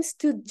 Jihad means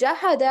to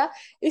jahada,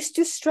 is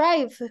to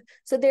strive.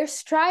 So they're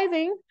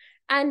striving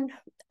and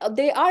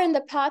they are in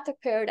the path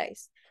of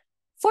paradise.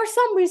 For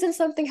some reason,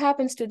 something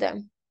happens to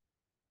them.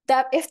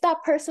 That if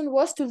that person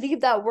was to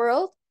leave that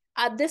world,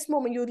 at this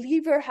moment, you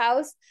leave your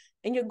house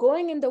and you're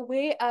going in the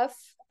way of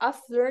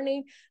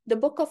learning the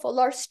book of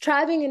Allah,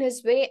 striving in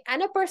his way,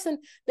 and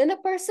then a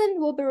person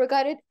will be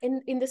regarded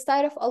in the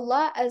sight of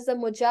Allah as a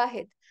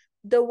mujahid,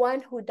 the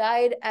one who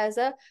died as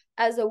a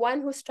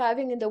one who's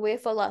striving in the way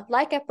of Allah,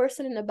 like a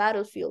person in a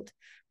battlefield,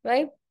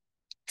 right?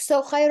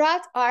 So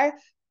khairat are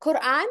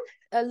Quran,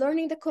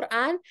 learning the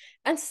Quran,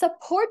 and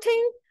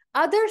supporting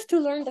others to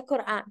learn the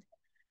Quran,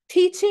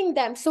 teaching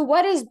them. So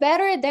what is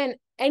better than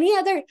any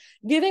other,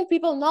 giving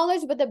people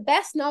knowledge? But the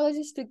best knowledge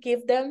is to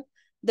give them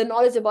the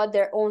knowledge about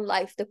their own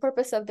life, the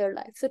purpose of their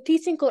life. So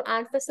teaching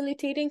Quran,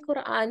 facilitating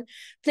Quran,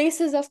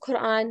 places of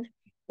Quran,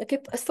 okay,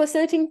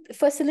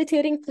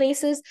 facilitating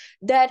places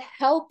that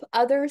help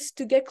others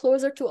to get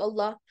closer to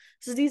Allah.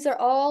 So these are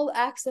all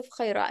acts of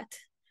khairat,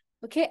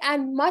 okay,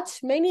 and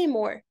many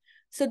more.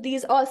 So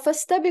these all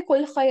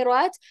fastabiqul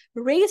khairat,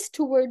 race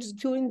towards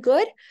doing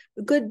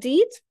good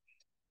deeds.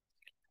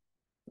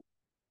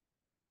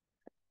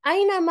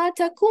 أينما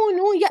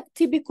تكونوا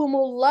يأتي بكم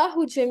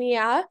الله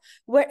جميعا.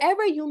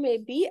 Wherever you may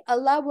be,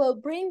 Allah will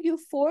bring you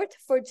forth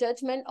for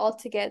judgment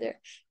altogether.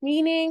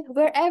 Meaning,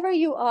 wherever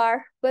you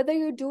are, whether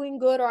you're doing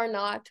good or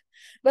not,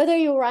 whether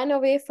you run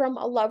away from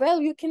Allah, well,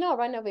 you cannot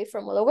run away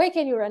from Allah. Where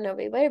can you run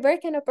away? Where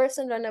can a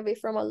person run away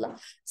from Allah?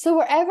 So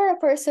wherever a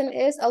person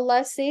is,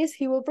 Allah says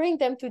He will bring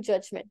them to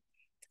judgment.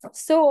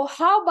 So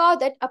how about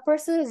that a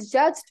person is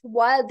judged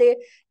while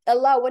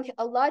when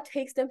Allah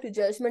takes them to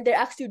judgment, they're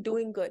actually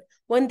doing good.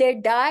 When they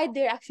die,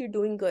 they're actually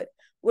doing good.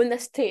 When the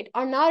state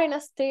are not in a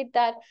state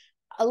that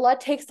Allah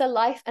takes the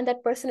life and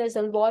that person is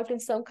involved in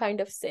some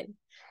kind of sin.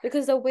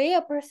 Because the way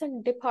a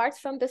person departs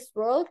from this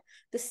world,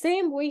 the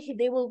same way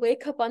they will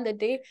wake up on the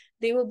day,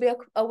 they will be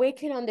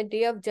awakened on the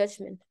day of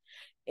judgment.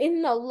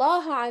 Inna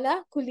Allah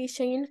ala kulli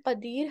shayin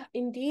qadir.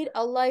 Indeed,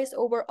 Allah is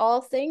over all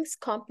things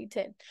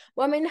competent.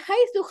 وَمِنْ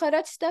حَيْثُ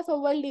خَرَجْتَ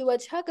فَوَلِّ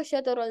وَجْهَكَ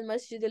شَطْرَ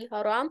الْمَسْجِدِ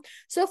الْحَرَامِ.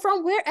 So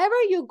from wherever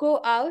you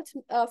go out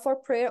for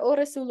prayer, O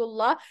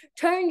Rasulullah,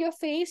 turn your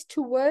face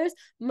towards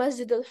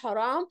Masjid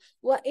al-Haram.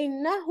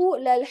 وَإِنَّهُ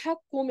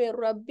لَلْحَقُّ مِنْ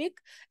رَبِّكَ.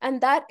 And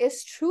that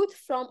is truth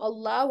from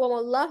Allah.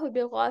 وَمَا اللَّهُ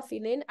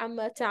بِغَافِلٍ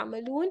عَمَّا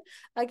تَعْمَلُونَ.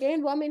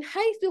 Again, وَمِنْ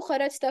حَيْثُ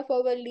خَرَجْتَ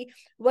فَوَلِّ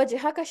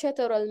وَجْهَكَ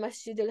شَطْرَ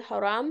الْمَسْجِدِ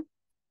الْحَرَامِ.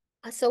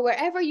 So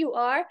wherever you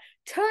are,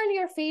 turn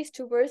your face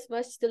towards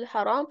Masjid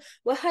al-Haram.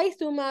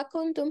 وَحَيْثُ مَا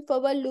كُنْتُمْ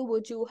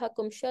فَوَلُّوا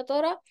وُجُوهَكُمْ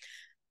شَطْرَهُ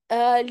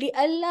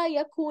لِأَلَّا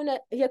يَكُونَ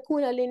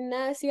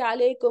لِلنَّاسِ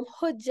عَلَيْكُمْ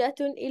حُجَّةٌ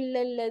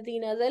إِلَّا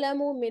الَّذِينَ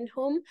ظَلَمُوا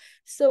مِنْهُمْ.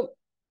 So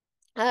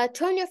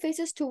turn your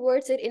faces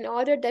towards it in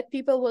order that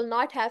people will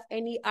not have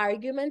any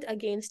argument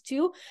against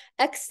you,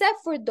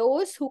 except for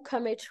those who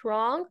commit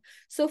wrong.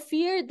 So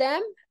fear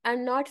them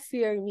and not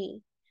fear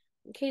me.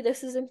 Okay,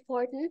 this is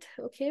important.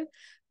 Okay,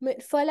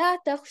 فَلَا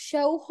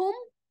تَخْشَوْهُمْ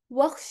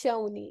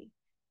وَخْشَوْنِي.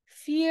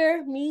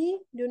 Fear me,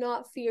 do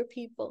not fear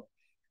people.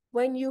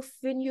 When a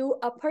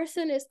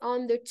person is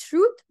on the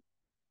truth,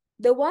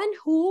 the one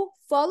who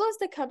follows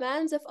the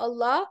commands of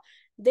Allah,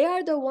 they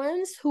are the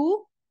ones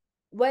who,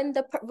 when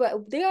a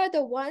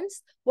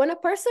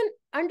person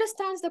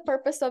understands the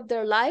purpose of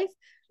their life,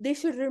 they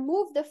should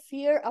remove the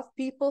fear of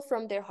people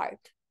from their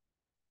heart,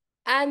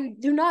 and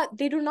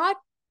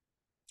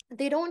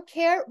they don't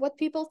care what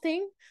people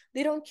think.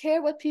 They don't care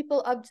what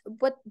people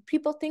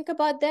think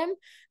about them.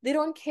 They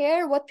don't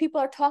care what people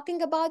are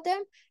talking about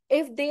them.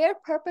 If their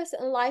purpose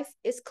in life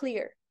is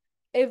clear,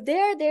 if they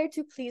are there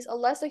to please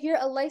Allah. So here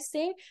Allah is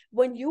saying,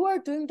 when you are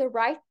doing the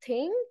right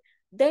thing,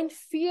 then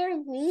fear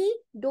me,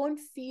 don't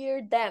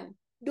fear them.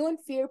 Don't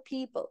fear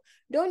people.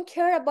 Don't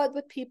care about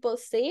what people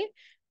say.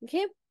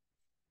 Okay?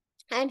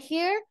 And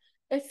here,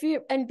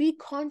 and be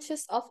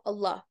conscious of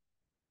Allah.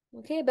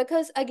 Okay,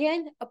 because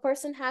again, a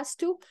person has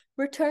to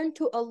return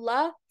to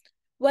Allah.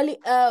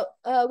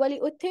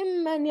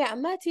 وَلِأُتِمَّ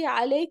نِعْمَتِي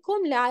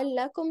عَلَيْكُمْ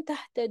لَعَلَّكُمْ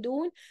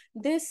تَهْتَدُونَ.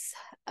 This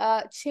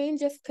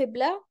change of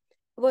Qibla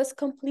was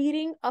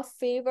completing a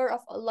favor of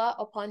Allah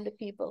upon the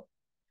people,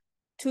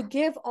 to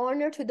give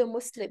honor to the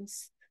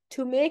Muslims,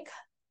 to make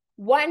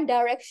one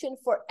direction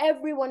for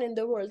everyone in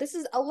the world. This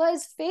is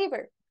Allah's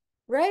favor,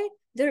 right?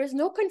 There is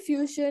no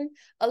confusion.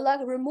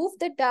 Allah removed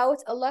the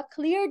doubts. Allah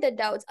cleared the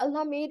doubts.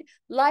 Allah made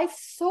life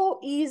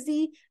so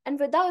easy and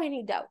without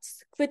any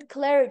doubts, with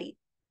clarity,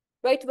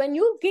 right? When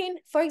you gain,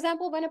 for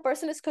example, when a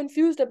person is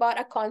confused about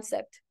a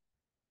concept,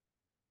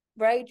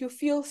 right? You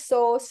feel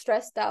so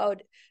stressed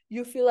out.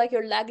 You feel like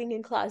you're lagging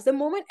in class. The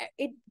moment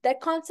that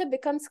concept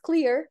becomes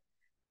clear,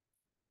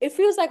 it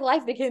feels like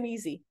life became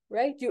easy,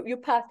 right? You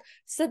pass.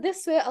 So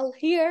this way,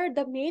 here,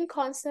 the main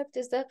concept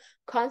is the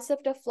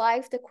concept of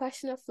life, the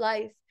question of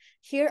life.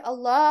 Here,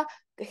 Allah,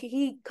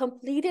 He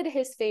completed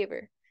His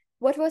favor.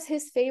 What was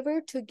His favor?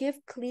 To give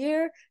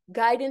clear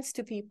guidance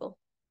to people,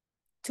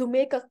 to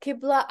make a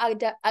Qibla,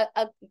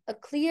 a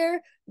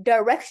clear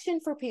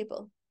direction for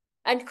people.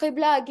 And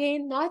Qibla,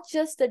 again, not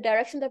just the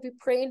direction that we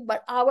pray in,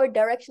 but our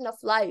direction of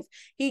life.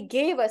 He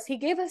gave us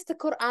the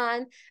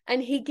Quran,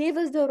 and He gave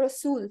us the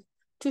Rasul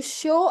to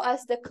show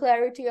us the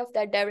clarity of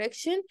that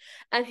direction.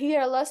 And here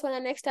Allah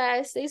subhanahu next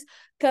ayah says,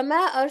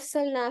 كَمَا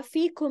أَرْسَلْنَا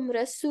فِيكُمْ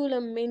رَسُولًا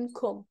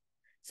مِّنْكُمْ.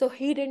 So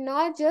He did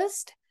not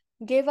just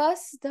give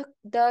us the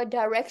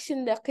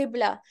direction, the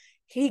Qibla.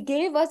 He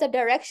gave us a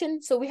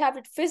direction. So we have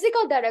the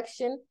physical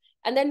direction,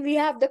 and then we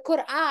have the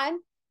Quran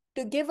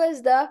to give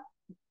us the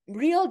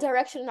real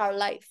direction in our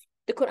life.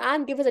 The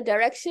Quran gives us a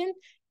direction,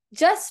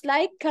 just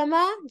like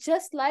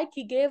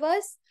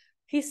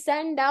He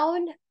sent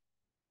down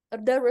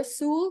the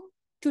Rasul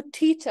to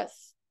teach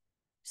us.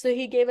 So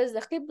He gave us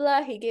the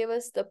Qibla, He gave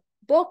us the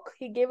book,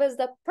 He gave us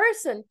the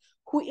person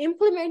who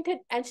implemented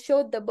and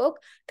showed the book.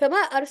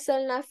 كَمَا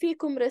أَرْسَلْنَا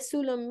فِيكُمْ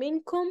رَسُولًا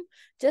مِّنْكُمْ.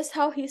 Just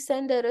how He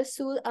sent the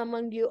Rasul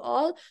among you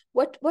all.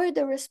 What were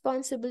the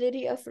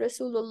responsibility of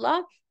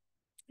Rasulullah?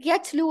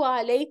 يَتْلُو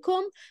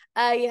عَلَيْكُمْ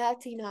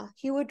آيَاتِنَا.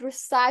 He would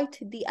recite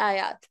the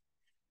ayat.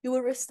 He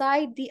would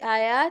recite the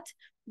ayat.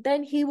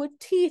 Then He would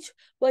teach.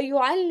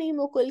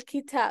 وَيُعَلِّمُكُ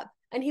الْكِتَابِ.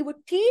 And He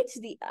would teach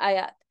the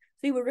ayat.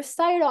 So He would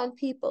recite on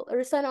people,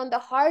 recite on the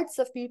hearts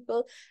of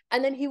people,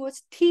 and then He would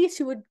teach,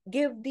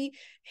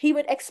 He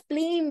would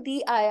explain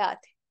the ayat,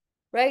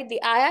 right? The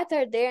ayat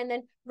are there, and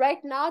then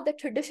right now the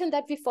tradition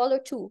that we follow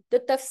too, the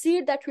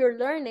tafsir that we're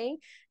learning,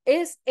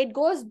 it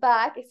goes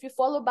back, if you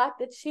follow back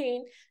the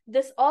chain,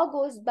 this all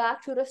goes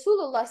back to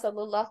Rasulullah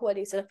sallallahu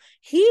alaihi wasallam.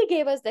 He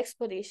gave us the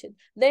explanation.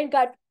 Then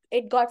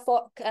it got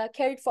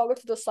carried forward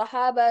to the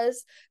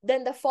Sahabas,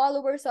 then the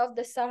followers of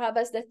the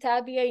Sahabas, the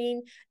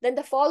Tabi'in, then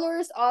the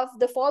followers of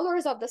the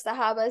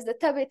Sahabas, the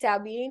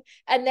Tabi'in,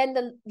 and then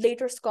the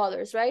later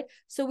scholars, right?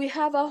 So we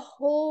have a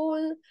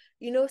whole,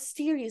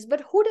 series.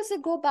 But who does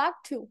it go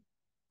back to?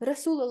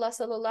 Rasulullah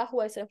sallallahu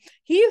alaihi wasallam.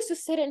 He used to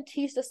sit and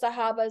teach the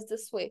Sahabas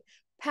this way,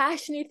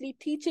 passionately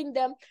teaching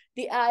them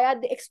the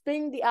ayat,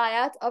 explaining the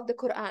ayat of the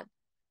Quran,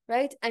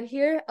 right? And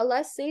here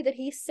Allah say that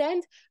He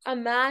sent a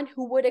man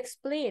who would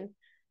explain.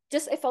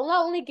 Just if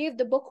Allah only gave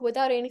the book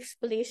without any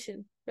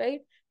explanation,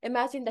 right?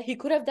 Imagine that He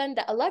could have done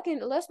that. Allah can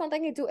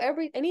do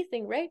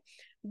anything, right?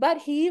 But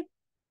He,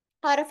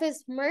 out of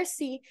His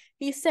mercy,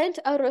 He sent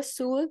a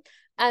Rasul,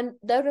 and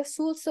the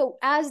Rasul, so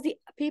as the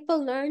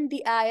people learned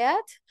the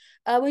ayat,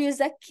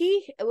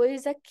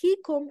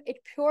 وَيُزَكِّيكُمْ,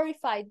 it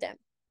purified them,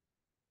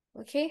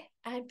 okay,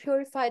 and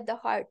purified the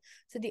heart.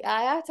 So the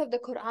ayat of the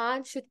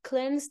Quran should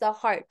cleanse the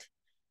heart.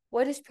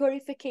 What is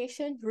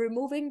purification?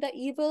 Removing the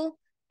evil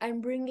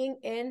and bringing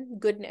in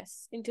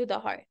goodness into the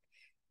heart.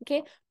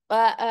 Okay.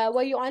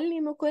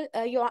 وَيُعَلِّمُكُمُ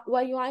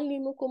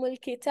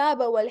الْكِتَابَ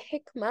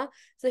وَالْحِكْمَةِ.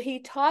 So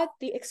He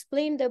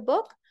explained the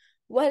book,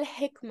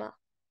 wal-hikmah,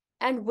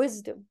 and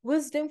wisdom.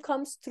 Wisdom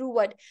comes through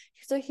what?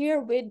 So here,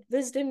 with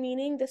wisdom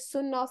meaning the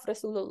sunnah of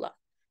Rasulullah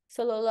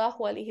sallallahu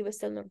alaihi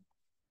wasallam.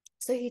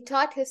 So He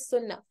taught His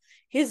sunnah,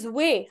 His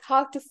way,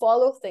 how to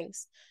follow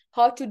things,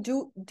 how to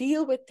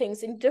deal with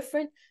things in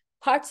different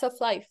parts of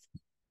life,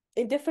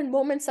 in different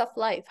moments of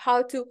life,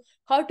 how to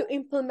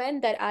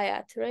implement that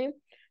ayat, right?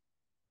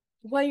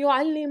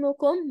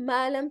 وَيُعَلِّمُكُمْ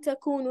مَا لَمْ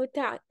تَكُونُوا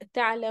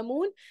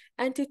تَعْلَمُونَ,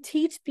 and to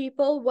teach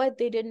people what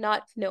they did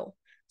not know.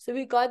 So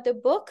we got the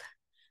book,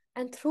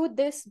 and through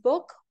this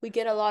book, we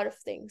get a lot of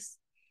things.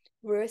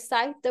 We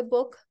recite the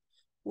book,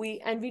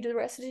 we do the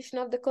recitation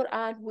of the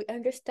Quran, we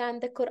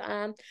understand the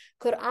Quran.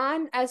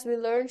 Quran, as we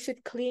learn,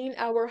 should clean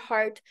our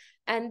heart.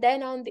 And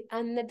then on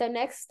the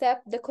next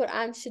step the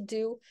Quran should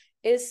do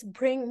is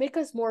make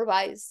us more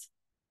wise.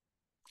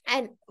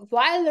 And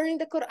while learning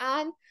the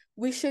Quran,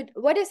 we should,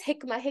 what is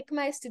hikmah?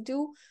 Hikmah is to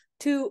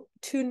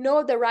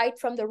know the right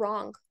from the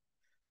wrong,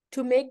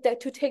 to take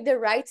the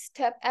right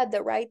step at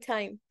the right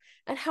time.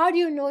 And how do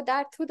you know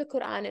that? Through the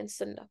Quran and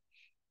Sunnah.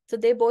 So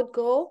they both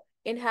go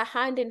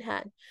hand in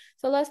hand.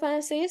 So Allah subhanahu wa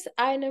ta'ala says,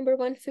 ayah number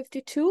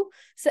 152.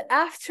 So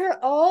after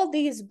all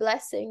these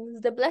blessings,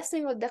 the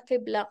blessing of the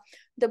Qibla,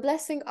 the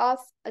blessing of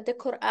the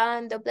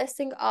Quran, the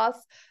blessing of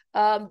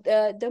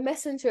the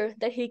messenger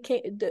that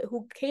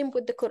who came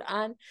with the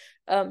Quran,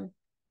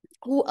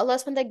 who Allah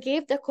subhanahu wa ta'ala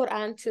gave the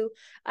Quran to,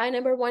 ayah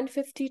number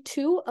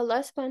 152,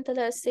 Allah subhanahu wa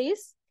ta'ala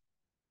says,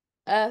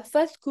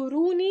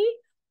 فَاذْكُرُونِي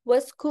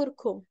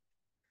وَاذْكُرْكُمْ.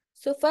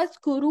 So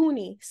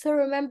فَاذْكُرُونِي, so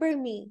remember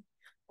me,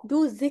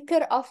 do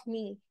zikr of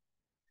me,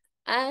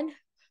 and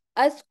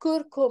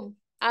azkurkum,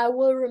 I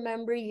will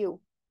remember you.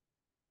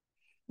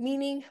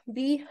 Meaning,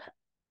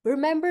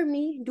 remember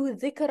me, do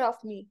zikr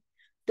of me.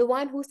 The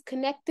one who's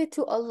connected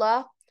to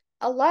Allah,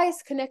 Allah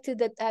is connected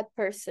to that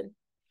person.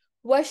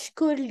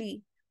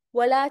 Washkurli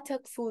wala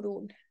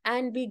takfurun,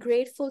 and be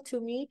grateful to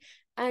me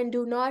and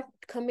do not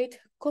commit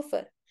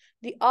kufr.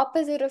 The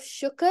opposite of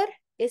shukr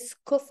is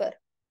kufr.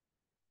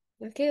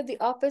 Okay, the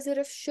opposite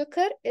of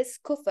shukr is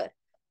kufr.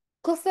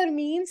 Kufr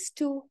means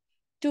to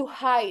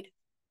hide,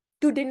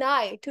 to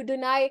deny.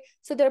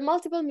 So there are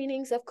multiple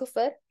meanings of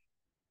kufr.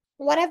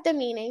 One of the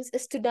meanings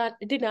is to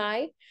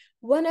deny.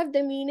 One of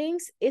the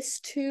meanings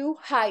is to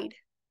hide.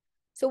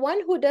 So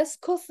one who does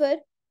kufr,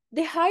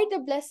 they hide the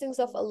blessings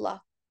of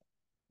Allah.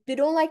 They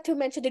don't like to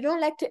mention, they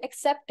don't like to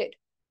accept it.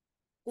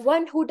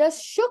 One who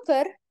does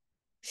shukr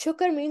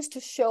means to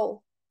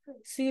show.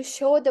 So you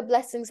show the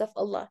blessings of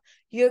Allah.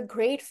 You're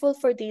grateful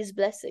for these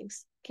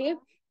blessings. Okay?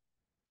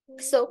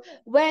 So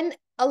when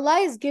Allah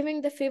is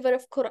giving the favor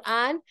of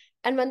Quran,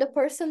 and when the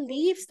person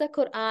leaves the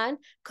Quran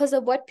because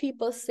of what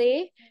people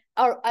say,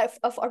 or if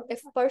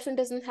a person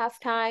doesn't have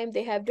time,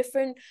 they have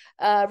different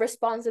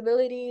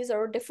responsibilities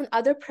or different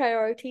other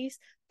priorities,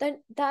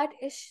 then that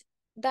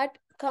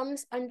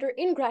comes under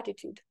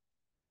ingratitude.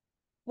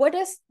 What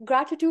does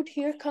gratitude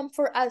here come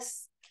for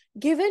us?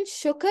 Given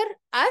shukr,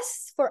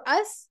 for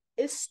us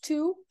is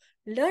to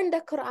learn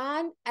the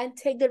Quran and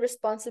take the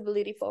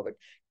responsibility forward,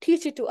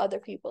 teach it to other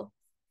people.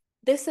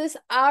 This is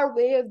our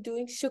way of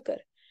doing shukr.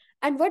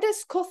 And what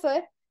is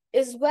kufr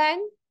is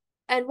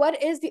and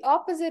what is the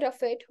opposite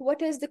of it?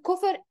 What is the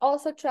kufr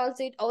also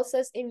translate also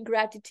as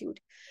ingratitude,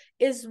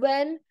 is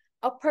when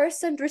a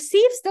person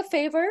receives the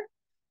favor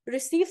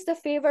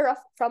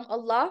from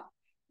Allah,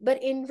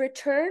 but in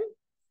return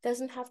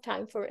doesn't have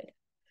time for it.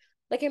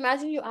 Like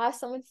imagine you ask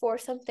someone for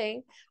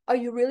something, or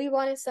you really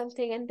wanted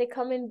something, and they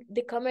come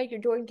at your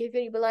door and give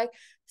you, and you be like,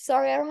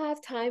 sorry, I don't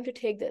have time to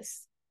take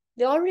this.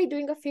 They're already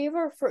doing a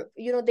favor for,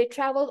 they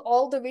traveled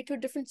all the way to a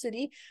different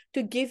city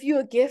to give you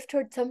a gift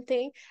or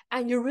something,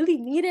 and you really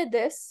needed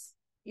this.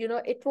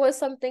 It was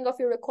something of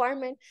your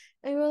requirement,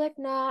 and you're like,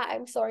 nah,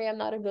 I'm sorry, I'm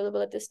not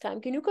available at this time.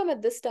 Can you come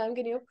at this time?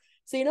 Can you?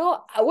 So,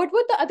 what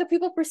would the other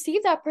people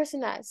perceive that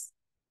person as?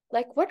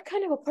 Like, what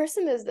kind of a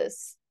person is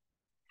this?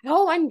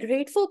 How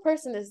ungrateful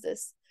person is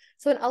this?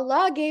 So when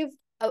Allah gave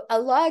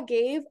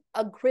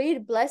a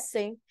great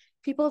blessing,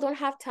 people don't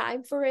have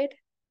time for it.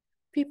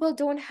 People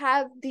don't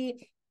have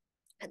the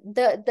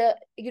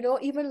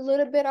even a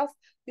little bit of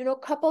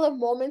couple of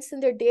moments in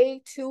their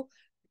day to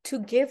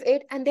give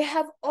it, and they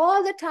have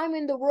all the time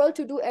in the world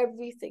to do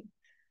everything,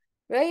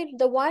 right?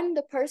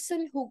 The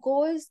person who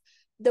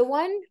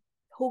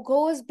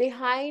goes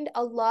behind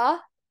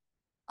Allah,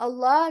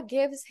 Allah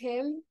gives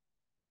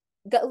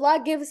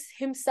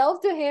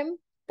Himself to him,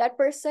 that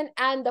person,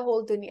 and the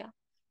whole dunya.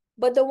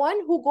 But the one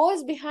who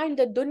goes behind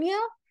the dunya,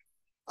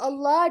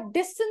 Allah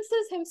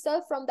distances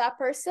himself from that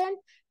person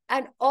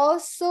and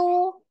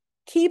also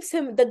keeps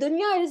him. The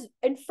dunya is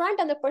in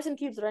front and the person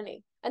keeps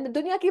running. And the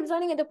dunya keeps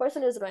running and the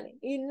person is running.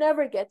 He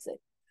never gets it.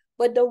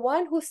 But the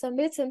one who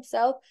submits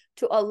himself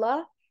to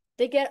Allah,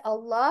 they get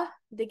Allah,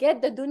 they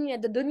get the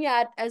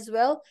dunya as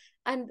well.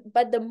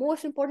 But the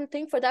most important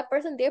thing for that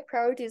person, their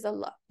priority is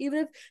Allah. Even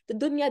if the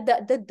dunya,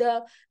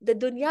 the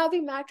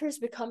dunyavi matters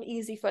become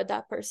easy for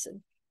that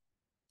person.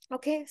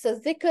 Okay, so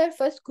zikr,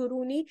 first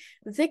kuruni.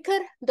 Zikr,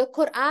 the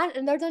Quran,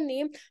 another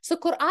name. So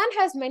Quran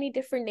has many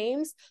different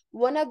names.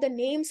 One of the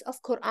names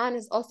of Quran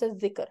is also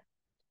zikr,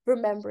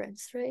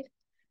 remembrance, right?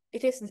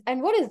 It is,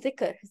 and what is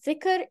zikr?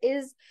 Zikr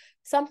is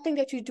something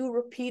that you do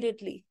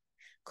repeatedly.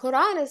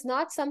 Quran is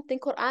not something,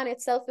 Quran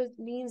itself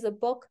means a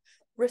book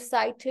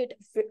recited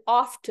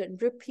often,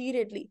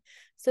 repeatedly.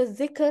 So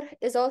zikr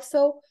is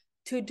also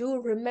to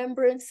do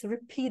remembrance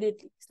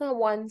repeatedly. It's not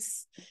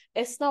once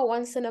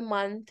in a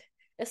month.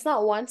 It's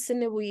not once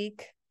in a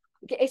week.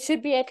 It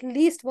should be at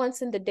least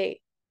once in the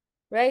day,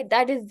 right?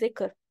 That is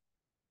dhikr.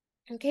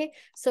 Okay,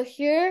 so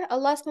here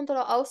Allah subhanahu wa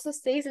ta'ala also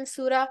says in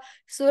Surah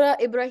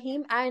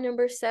Ibrahim, ayah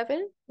number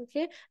 7,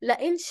 okay,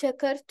 لَإِن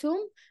شَكَرْتُمْ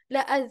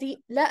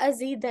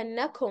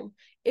لَأَزِيدَنَّكُمْ.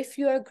 If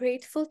you are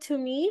grateful to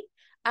me,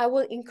 I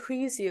will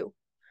increase you.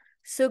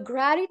 So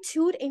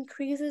gratitude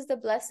increases the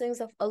blessings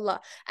of Allah.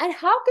 And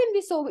how can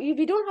we, so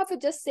we don't have to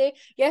just say,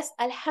 yes,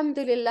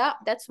 Alhamdulillah,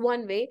 that's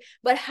one way.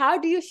 But how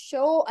do you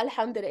show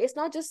Alhamdulillah? It's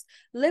not just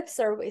lip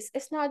service.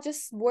 It's not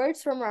just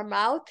words from our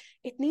mouth.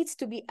 It needs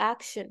to be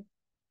action.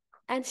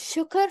 And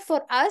shukr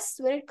for us,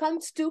 when it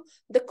comes to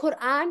the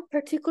Quran,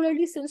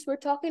 particularly since we're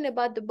talking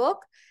about the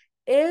book,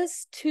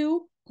 is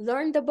to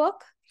learn the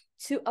book,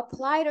 to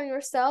apply it on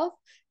yourself,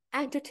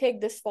 and to take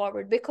this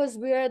forward, because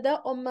we are the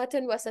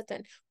ummatan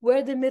wasatan,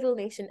 we're the middle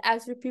nation,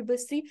 as we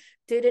previously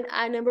did in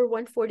ayah number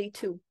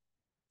 142.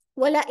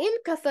 Wala in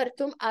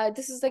kafartum,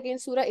 this is again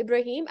Surah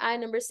Ibrahim, ayah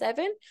number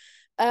 7.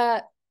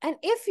 And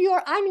if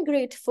you're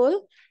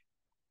ungrateful,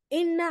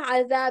 inna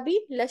azabi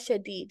la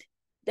shadid.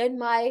 Then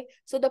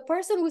so the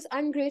person who's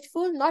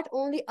ungrateful, not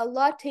only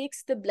Allah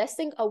takes the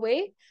blessing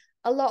away,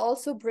 Allah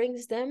also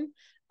brings them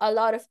a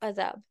lot of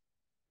azab.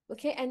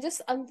 Okay, and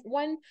just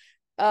one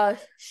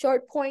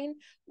short point,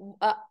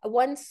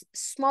 one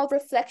small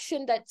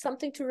reflection, that's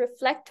something to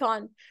reflect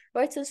on,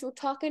 right? Since we're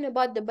talking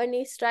about the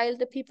Bani Israel,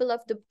 the people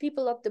of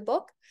the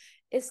book,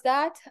 is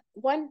that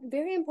one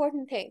very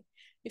important thing.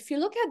 If you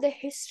look at the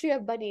history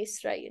of Bani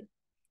Israel,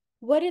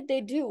 what did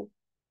they do?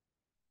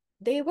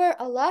 They were,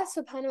 Allah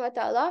subhanahu wa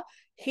ta'ala,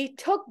 He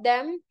took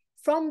them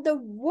from the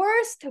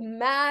worst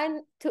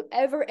man to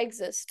ever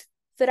exist,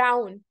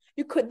 Pharaoh.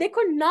 They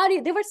could not,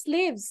 they were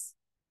slaves.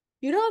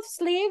 You know,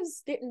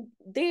 slaves,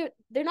 they're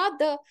not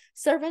the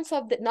servants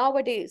of the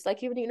nowadays.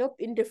 Like, even, you know,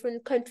 in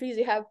different countries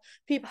you have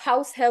people,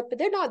 house help, but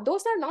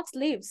those are not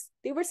slaves.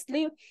 They were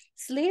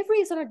slavery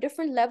is on a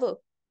different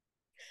level.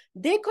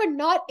 They could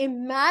not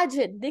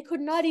imagine, they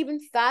could not even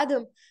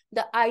fathom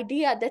the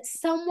idea that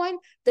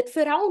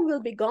Pharaoh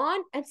will be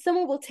gone and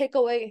someone will take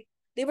away.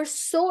 They were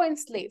so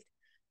enslaved.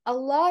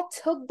 Allah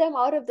took them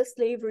out of the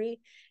slavery.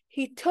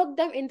 He took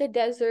them in the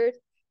desert,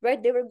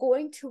 right? They were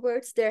going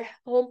towards their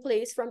home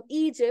place from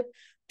Egypt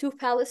to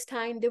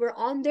Palestine. They were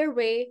on their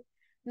way.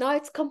 Now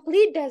it's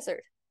complete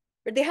desert.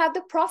 But they have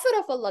the Prophet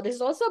of Allah. This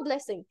is also a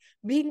blessing.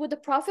 Being with the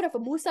Prophet of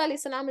Musa alayhi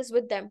salam is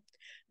with them.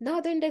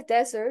 Now they're in the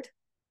desert.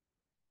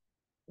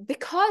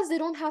 Because they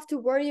don't have to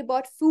worry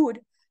about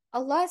food,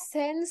 Allah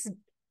sends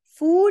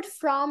food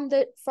from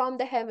the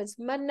heavens,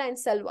 manna and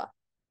salwa.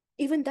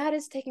 Even that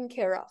is taken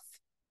care of,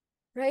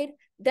 right?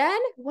 Then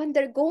when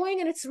they're going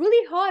and it's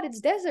really hot,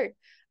 it's desert,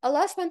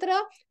 Allah subhanahu wa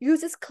ta'ala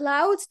uses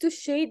clouds to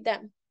shade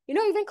them. You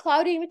know, even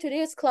cloudy, even today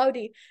it's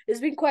cloudy.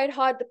 It's been quite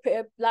hot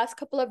the last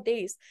couple of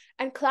days.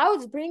 And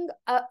clouds bring,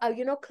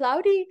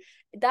 cloudy,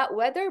 that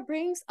weather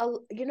brings,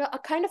 a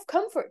kind of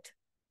comfort.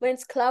 When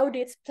it's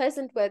cloudy, it's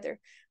pleasant weather.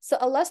 So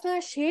Allah subhanahu wa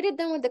ta'ala shaded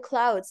them with the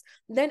clouds.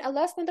 Then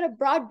Allah subhanahu wa ta'ala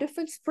brought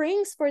different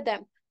springs for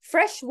them.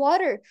 Fresh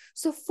water.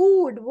 So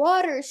food,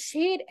 water,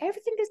 shade,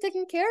 everything is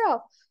taken care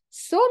of.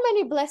 So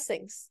many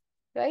blessings,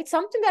 right?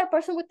 Something that a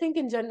person would think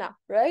in Jannah,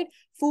 right?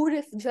 Food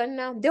is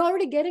Jannah. They're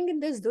already getting in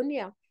this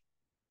dunya.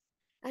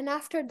 And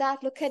after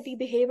that, look at the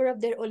behavior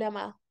of their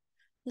ulama.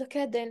 Look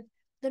at then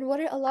what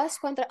did Allah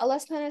subhanahu wa ta'ala, Allah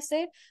subhanahu wa ta'ala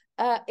say?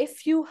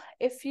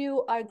 If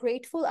you are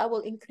grateful, I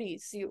will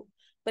increase you.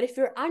 But if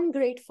you're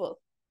ungrateful,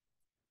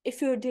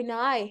 if you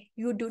deny,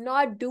 you do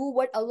not do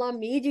what Allah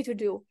made you to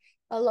do,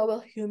 Allah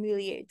will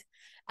humiliate.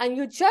 And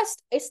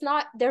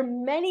there are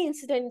many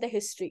incidents in the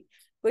history.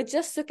 We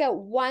just look at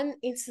one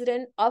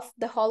incident of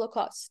the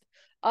Holocaust,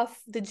 of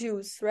the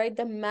Jews, right?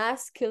 The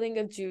mass killing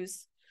of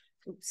Jews.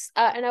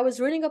 And I was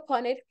reading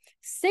upon it,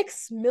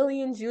 6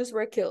 million Jews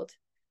were killed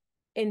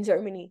in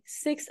Germany.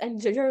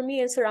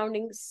 Germany and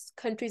surrounding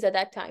countries at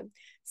that time.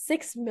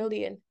 6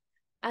 million.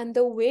 And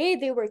the way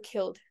they were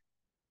killed,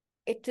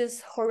 it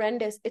is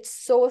horrendous. It's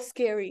so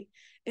scary.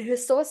 It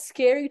is so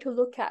scary to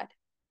look at.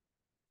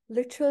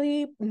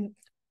 Literally,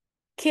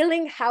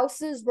 killing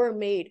houses were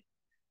made.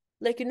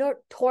 Like,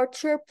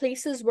 torture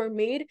places were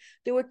made.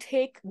 They would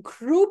take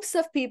groups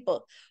of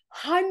people,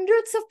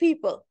 hundreds of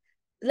people.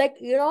 Like,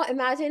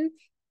 imagine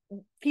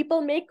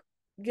people make,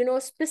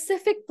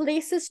 specific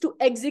places to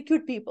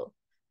execute people.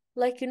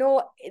 Like,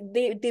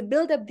 they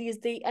build up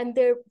and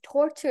they're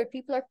tortured.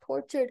 People are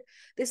tortured.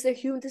 This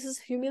is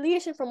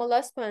humiliation from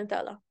Allah subhanahu wa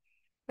ta'ala.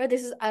 Right?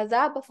 This is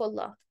azab of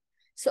Allah.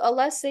 So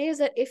Allah says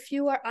that if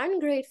you are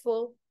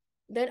ungrateful,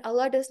 then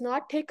Allah does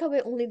not take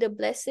away only the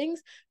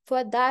blessings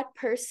for that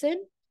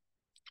person.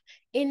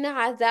 Inna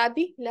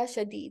azabi la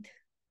shadid.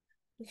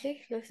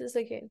 Okay, this is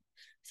again.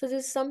 So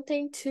this is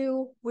something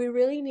we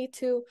really need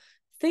to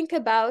think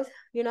about.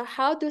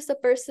 How does a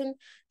person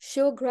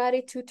show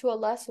gratitude to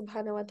Allah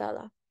subhanahu wa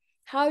ta'ala?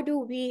 How do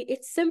we?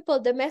 It's simple.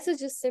 The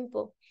message is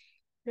simple,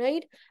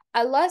 right?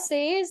 Allah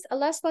says,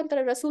 Allah subhanahu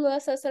wa ta'ala,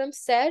 Rasulullah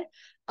said,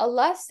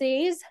 Allah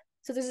says,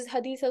 so this is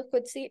Hadith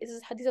al-Qudsi, this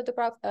is Hadith of the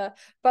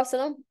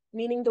Prophet,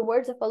 meaning the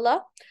words of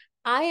Allah,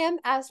 I am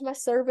as my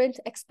servant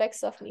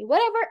expects of me.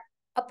 Whatever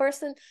a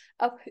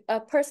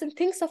person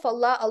thinks of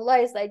Allah, Allah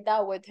is like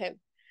that with him.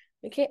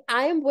 Okay,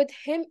 I am with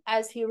him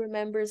as he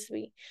remembers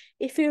me.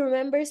 If he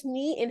remembers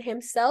me in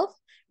himself,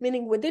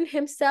 meaning within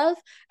himself,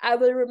 I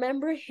will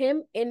remember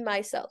him in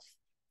myself.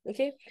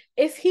 Okay,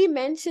 if he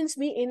mentions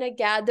me in a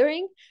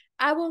gathering,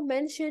 I will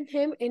mention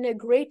him in a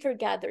greater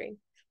gathering.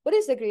 What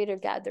is the greater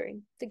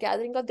gathering? The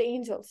gathering of the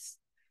angels,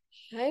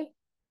 right?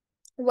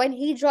 When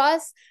he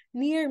draws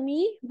near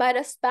me by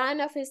the span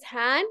of his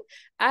hand,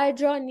 I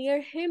draw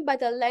near him by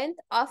the length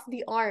of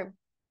the arm.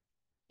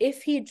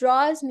 If he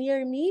draws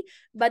near me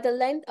by the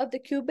length of the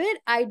cubit,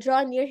 I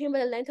draw near him by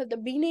the length of the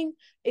meaning.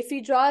 If he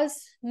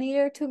draws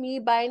near to me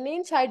by an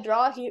inch, I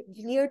draw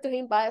near to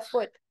him by a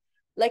foot.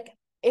 Like,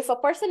 if a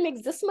person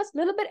makes this much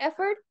little bit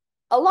effort,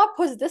 Allah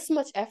puts this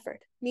much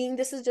effort. Meaning,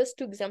 this is just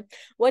to example.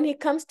 When he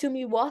comes to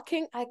me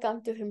walking, I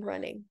come to him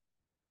running.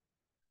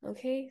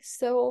 Okay,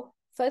 so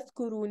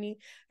fadhkuruni,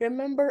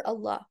 remember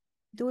Allah.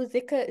 Do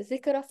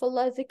zikr of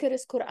Allah. Zikr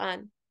is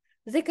Quran.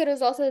 Zikr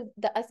is also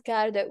the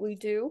azkar that we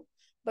do,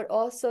 but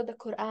also the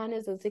Quran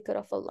is the zikr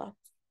of Allah.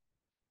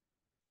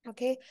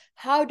 Okay,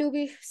 how do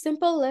we,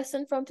 simple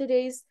lesson from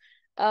today's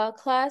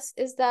class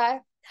is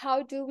that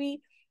how do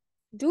we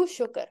do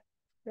shukr,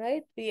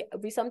 right?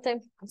 We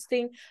sometimes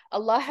think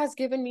Allah has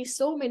given me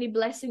so many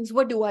blessings.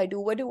 What do I do?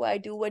 What do I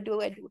do? What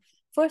do I do?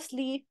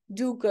 Firstly,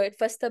 do good.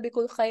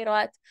 Fastabikul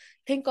khairat.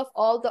 Think of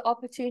all the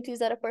opportunities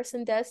that a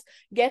person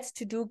gets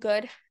to do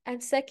good.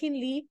 And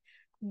secondly,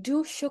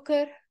 do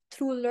shukr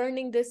through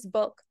learning this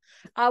book.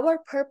 Our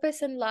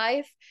purpose in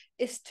life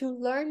is to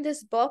learn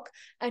this book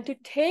and to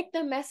take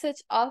the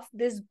message of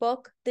this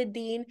book, the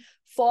deen,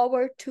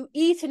 forward to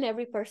each and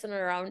every person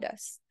around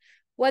us.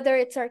 Whether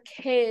it's our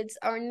kids,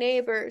 our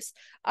neighbors,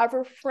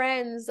 our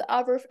friends,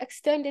 our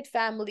extended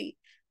family,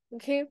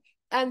 okay?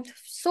 And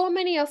so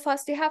many of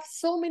us, they have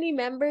so many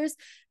members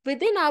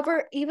within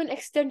our even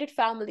extended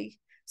family,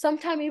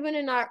 sometimes even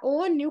in our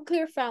own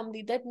nuclear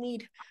family that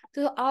need.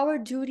 So our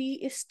duty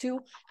is to,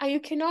 and you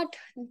cannot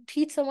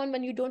teach someone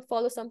when you don't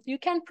follow something. You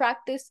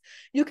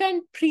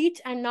can preach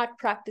and not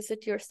practice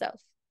it yourself.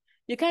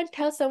 You can't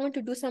tell someone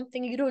to do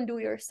something you don't do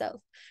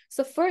yourself.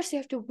 So first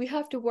we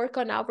have to work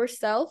on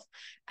ourselves,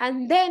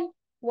 and then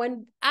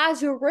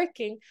as you're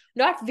working,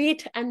 not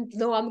wait and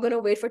no, I'm going to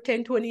wait for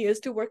 10-20 years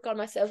to work on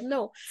myself.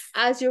 No,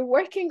 as you're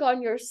working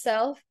on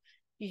yourself,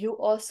 you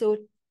also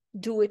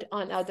do it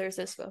on others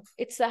as well.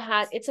 It's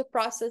a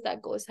process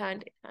that goes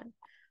hand in hand.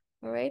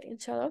 All right,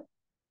 inshallah.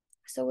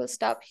 So we'll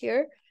stop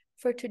here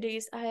for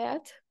today's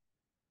ayat.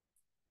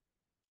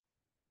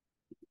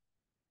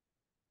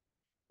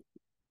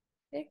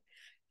 Okay.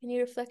 Any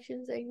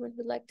reflections that anyone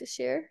would like to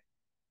share?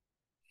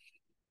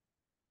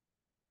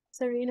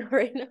 Sarina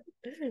right now.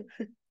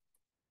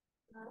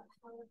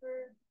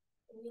 However,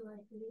 we live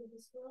in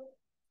this world,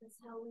 that's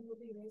how we will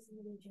be raised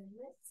in the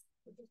judgment,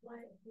 which is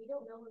why we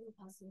don't know when we'll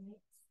pass away.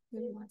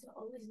 We want to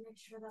always make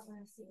sure that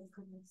we're seeing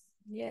goodness.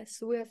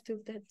 Yes, we have to.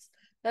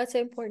 That's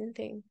an important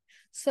thing.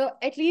 So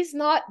at least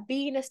not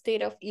be in a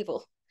state of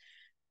evil.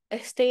 A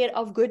state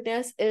of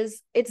goodness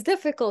it's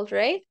difficult,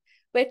 right?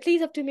 But at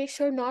least have to make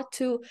sure not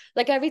to,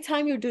 like, every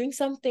time you're doing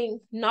something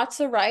not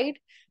so right,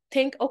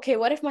 think, okay,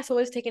 what if my soul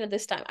is taken at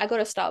this time? I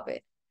gotta stop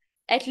it.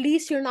 At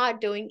least you're not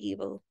doing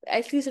evil.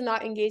 At least you're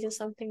not engaged in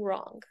something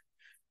wrong.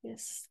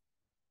 Yes.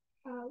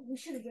 We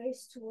should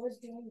race towards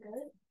doing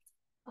good.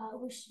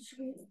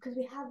 Because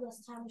we have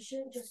less time, we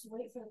shouldn't just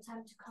wait for the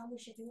time to come. We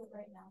should do it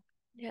right now.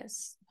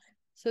 Yes.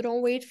 So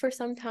don't wait for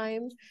some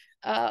time.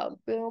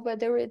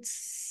 Whether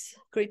it's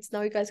grades,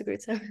 now you guys are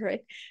grade 7,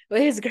 right?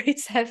 Whether it's grade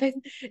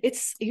 7,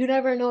 you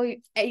never know.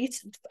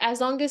 As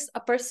long as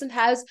a person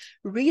has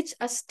reached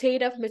a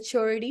state of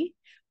maturity,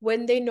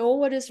 when they know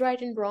what is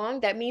right and wrong,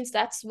 that means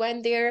that's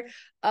when their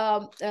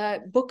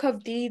book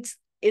of deeds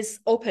is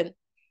open,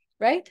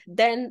 right?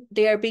 Then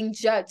they are being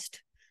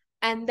judged.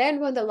 And then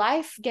when the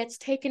life gets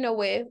taken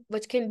away,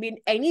 which can be in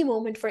any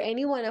moment for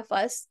any one of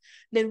us,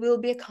 then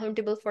we'll be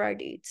accountable for our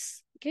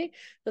deeds. Okay,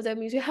 so that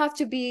means you have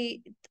to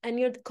be, and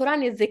your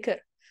Quran is zikr.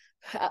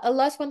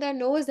 Allah subhanahu wa ta'ala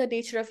knows the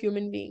nature of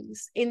human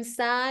beings.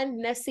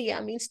 Insan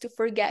nasiya means to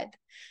forget.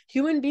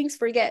 Human beings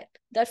forget.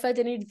 That's why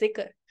they need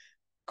dhikr.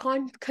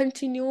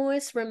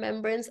 Continuous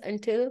remembrance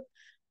until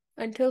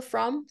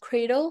from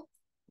cradle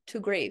to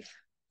grave.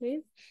 Okay.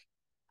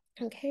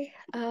 Okay.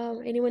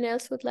 Anyone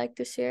else would like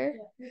to share?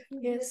 Yeah, if we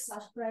Yes. give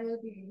first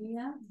priority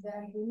dunya,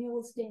 then dunya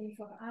will stay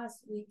for us.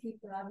 We keep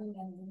running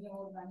and dunya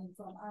will running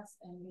from us,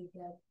 and we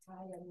get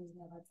tired. We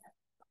never tired.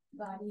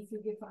 But if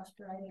you give first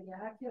priority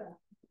akhirah,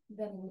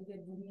 then we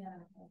get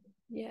dunya.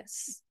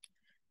 Yes.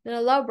 Then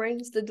Allah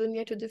brings the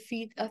dunya to the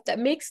feet of that,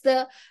 makes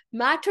the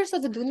matters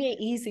of the dunya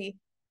easy.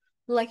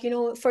 Like,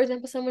 for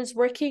example, someone's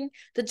working,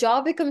 the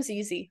job becomes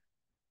easy.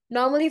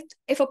 Normally,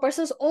 if a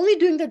person's only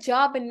doing the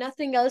job and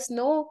nothing else,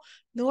 no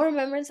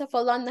remembrance of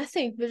Allah,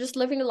 nothing. They're just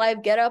living a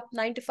life, get up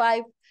 9 to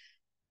 5.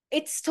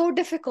 It's so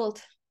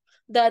difficult.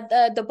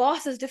 The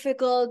boss is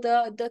difficult,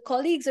 the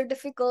colleagues are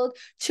difficult,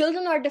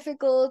 children are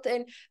difficult,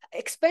 and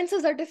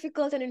expenses are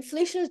difficult, and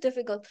inflation is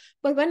difficult.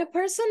 But when a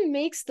person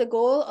makes the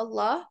goal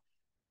Allah,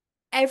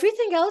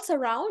 everything else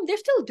around, they're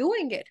still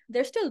doing it.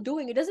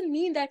 It doesn't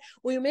mean that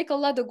when you make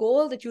Allah the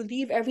goal that you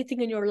leave everything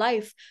in your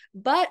life,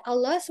 but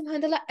Allah subhanahu wa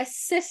ta'ala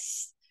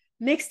assists,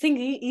 makes things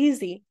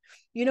easy.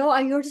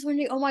 And you're just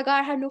wondering, oh my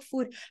God, I had no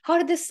food. How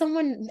did this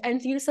someone, and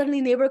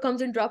suddenly neighbor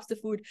comes and drops the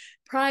food.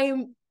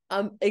 Prime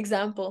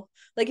example.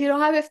 Like, you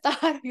don't have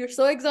iftar, you're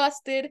so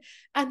exhausted,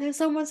 and then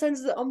someone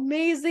sends the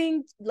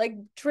amazing like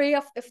tray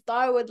of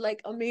iftar with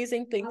like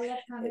amazing things.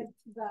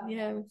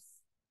 Yeah.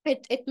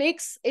 It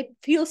makes it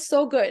feel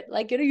so good.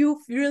 Like, you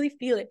really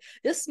feel it.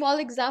 Just small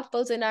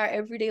examples in our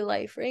everyday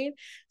life, right?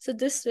 So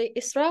this way,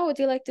 Isra, would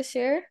you like to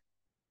share?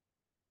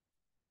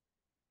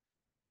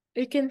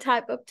 You can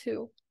type up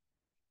too.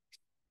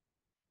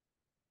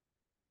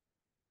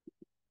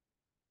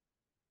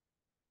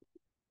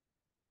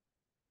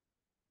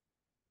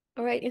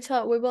 All right,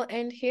 inshallah, we will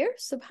end here.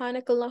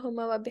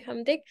 Subhanakallahumma wa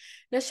bihamdik.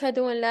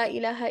 Nashhadu an la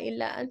ilaha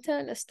illa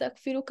anta.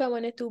 Nastaghfiruka wa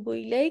natubu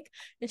ilayk.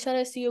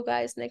 Inshallah, see you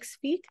guys next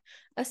week.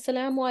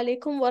 Assalamu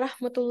alaikum wa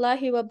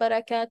rahmatullahi wa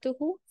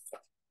barakatuhu.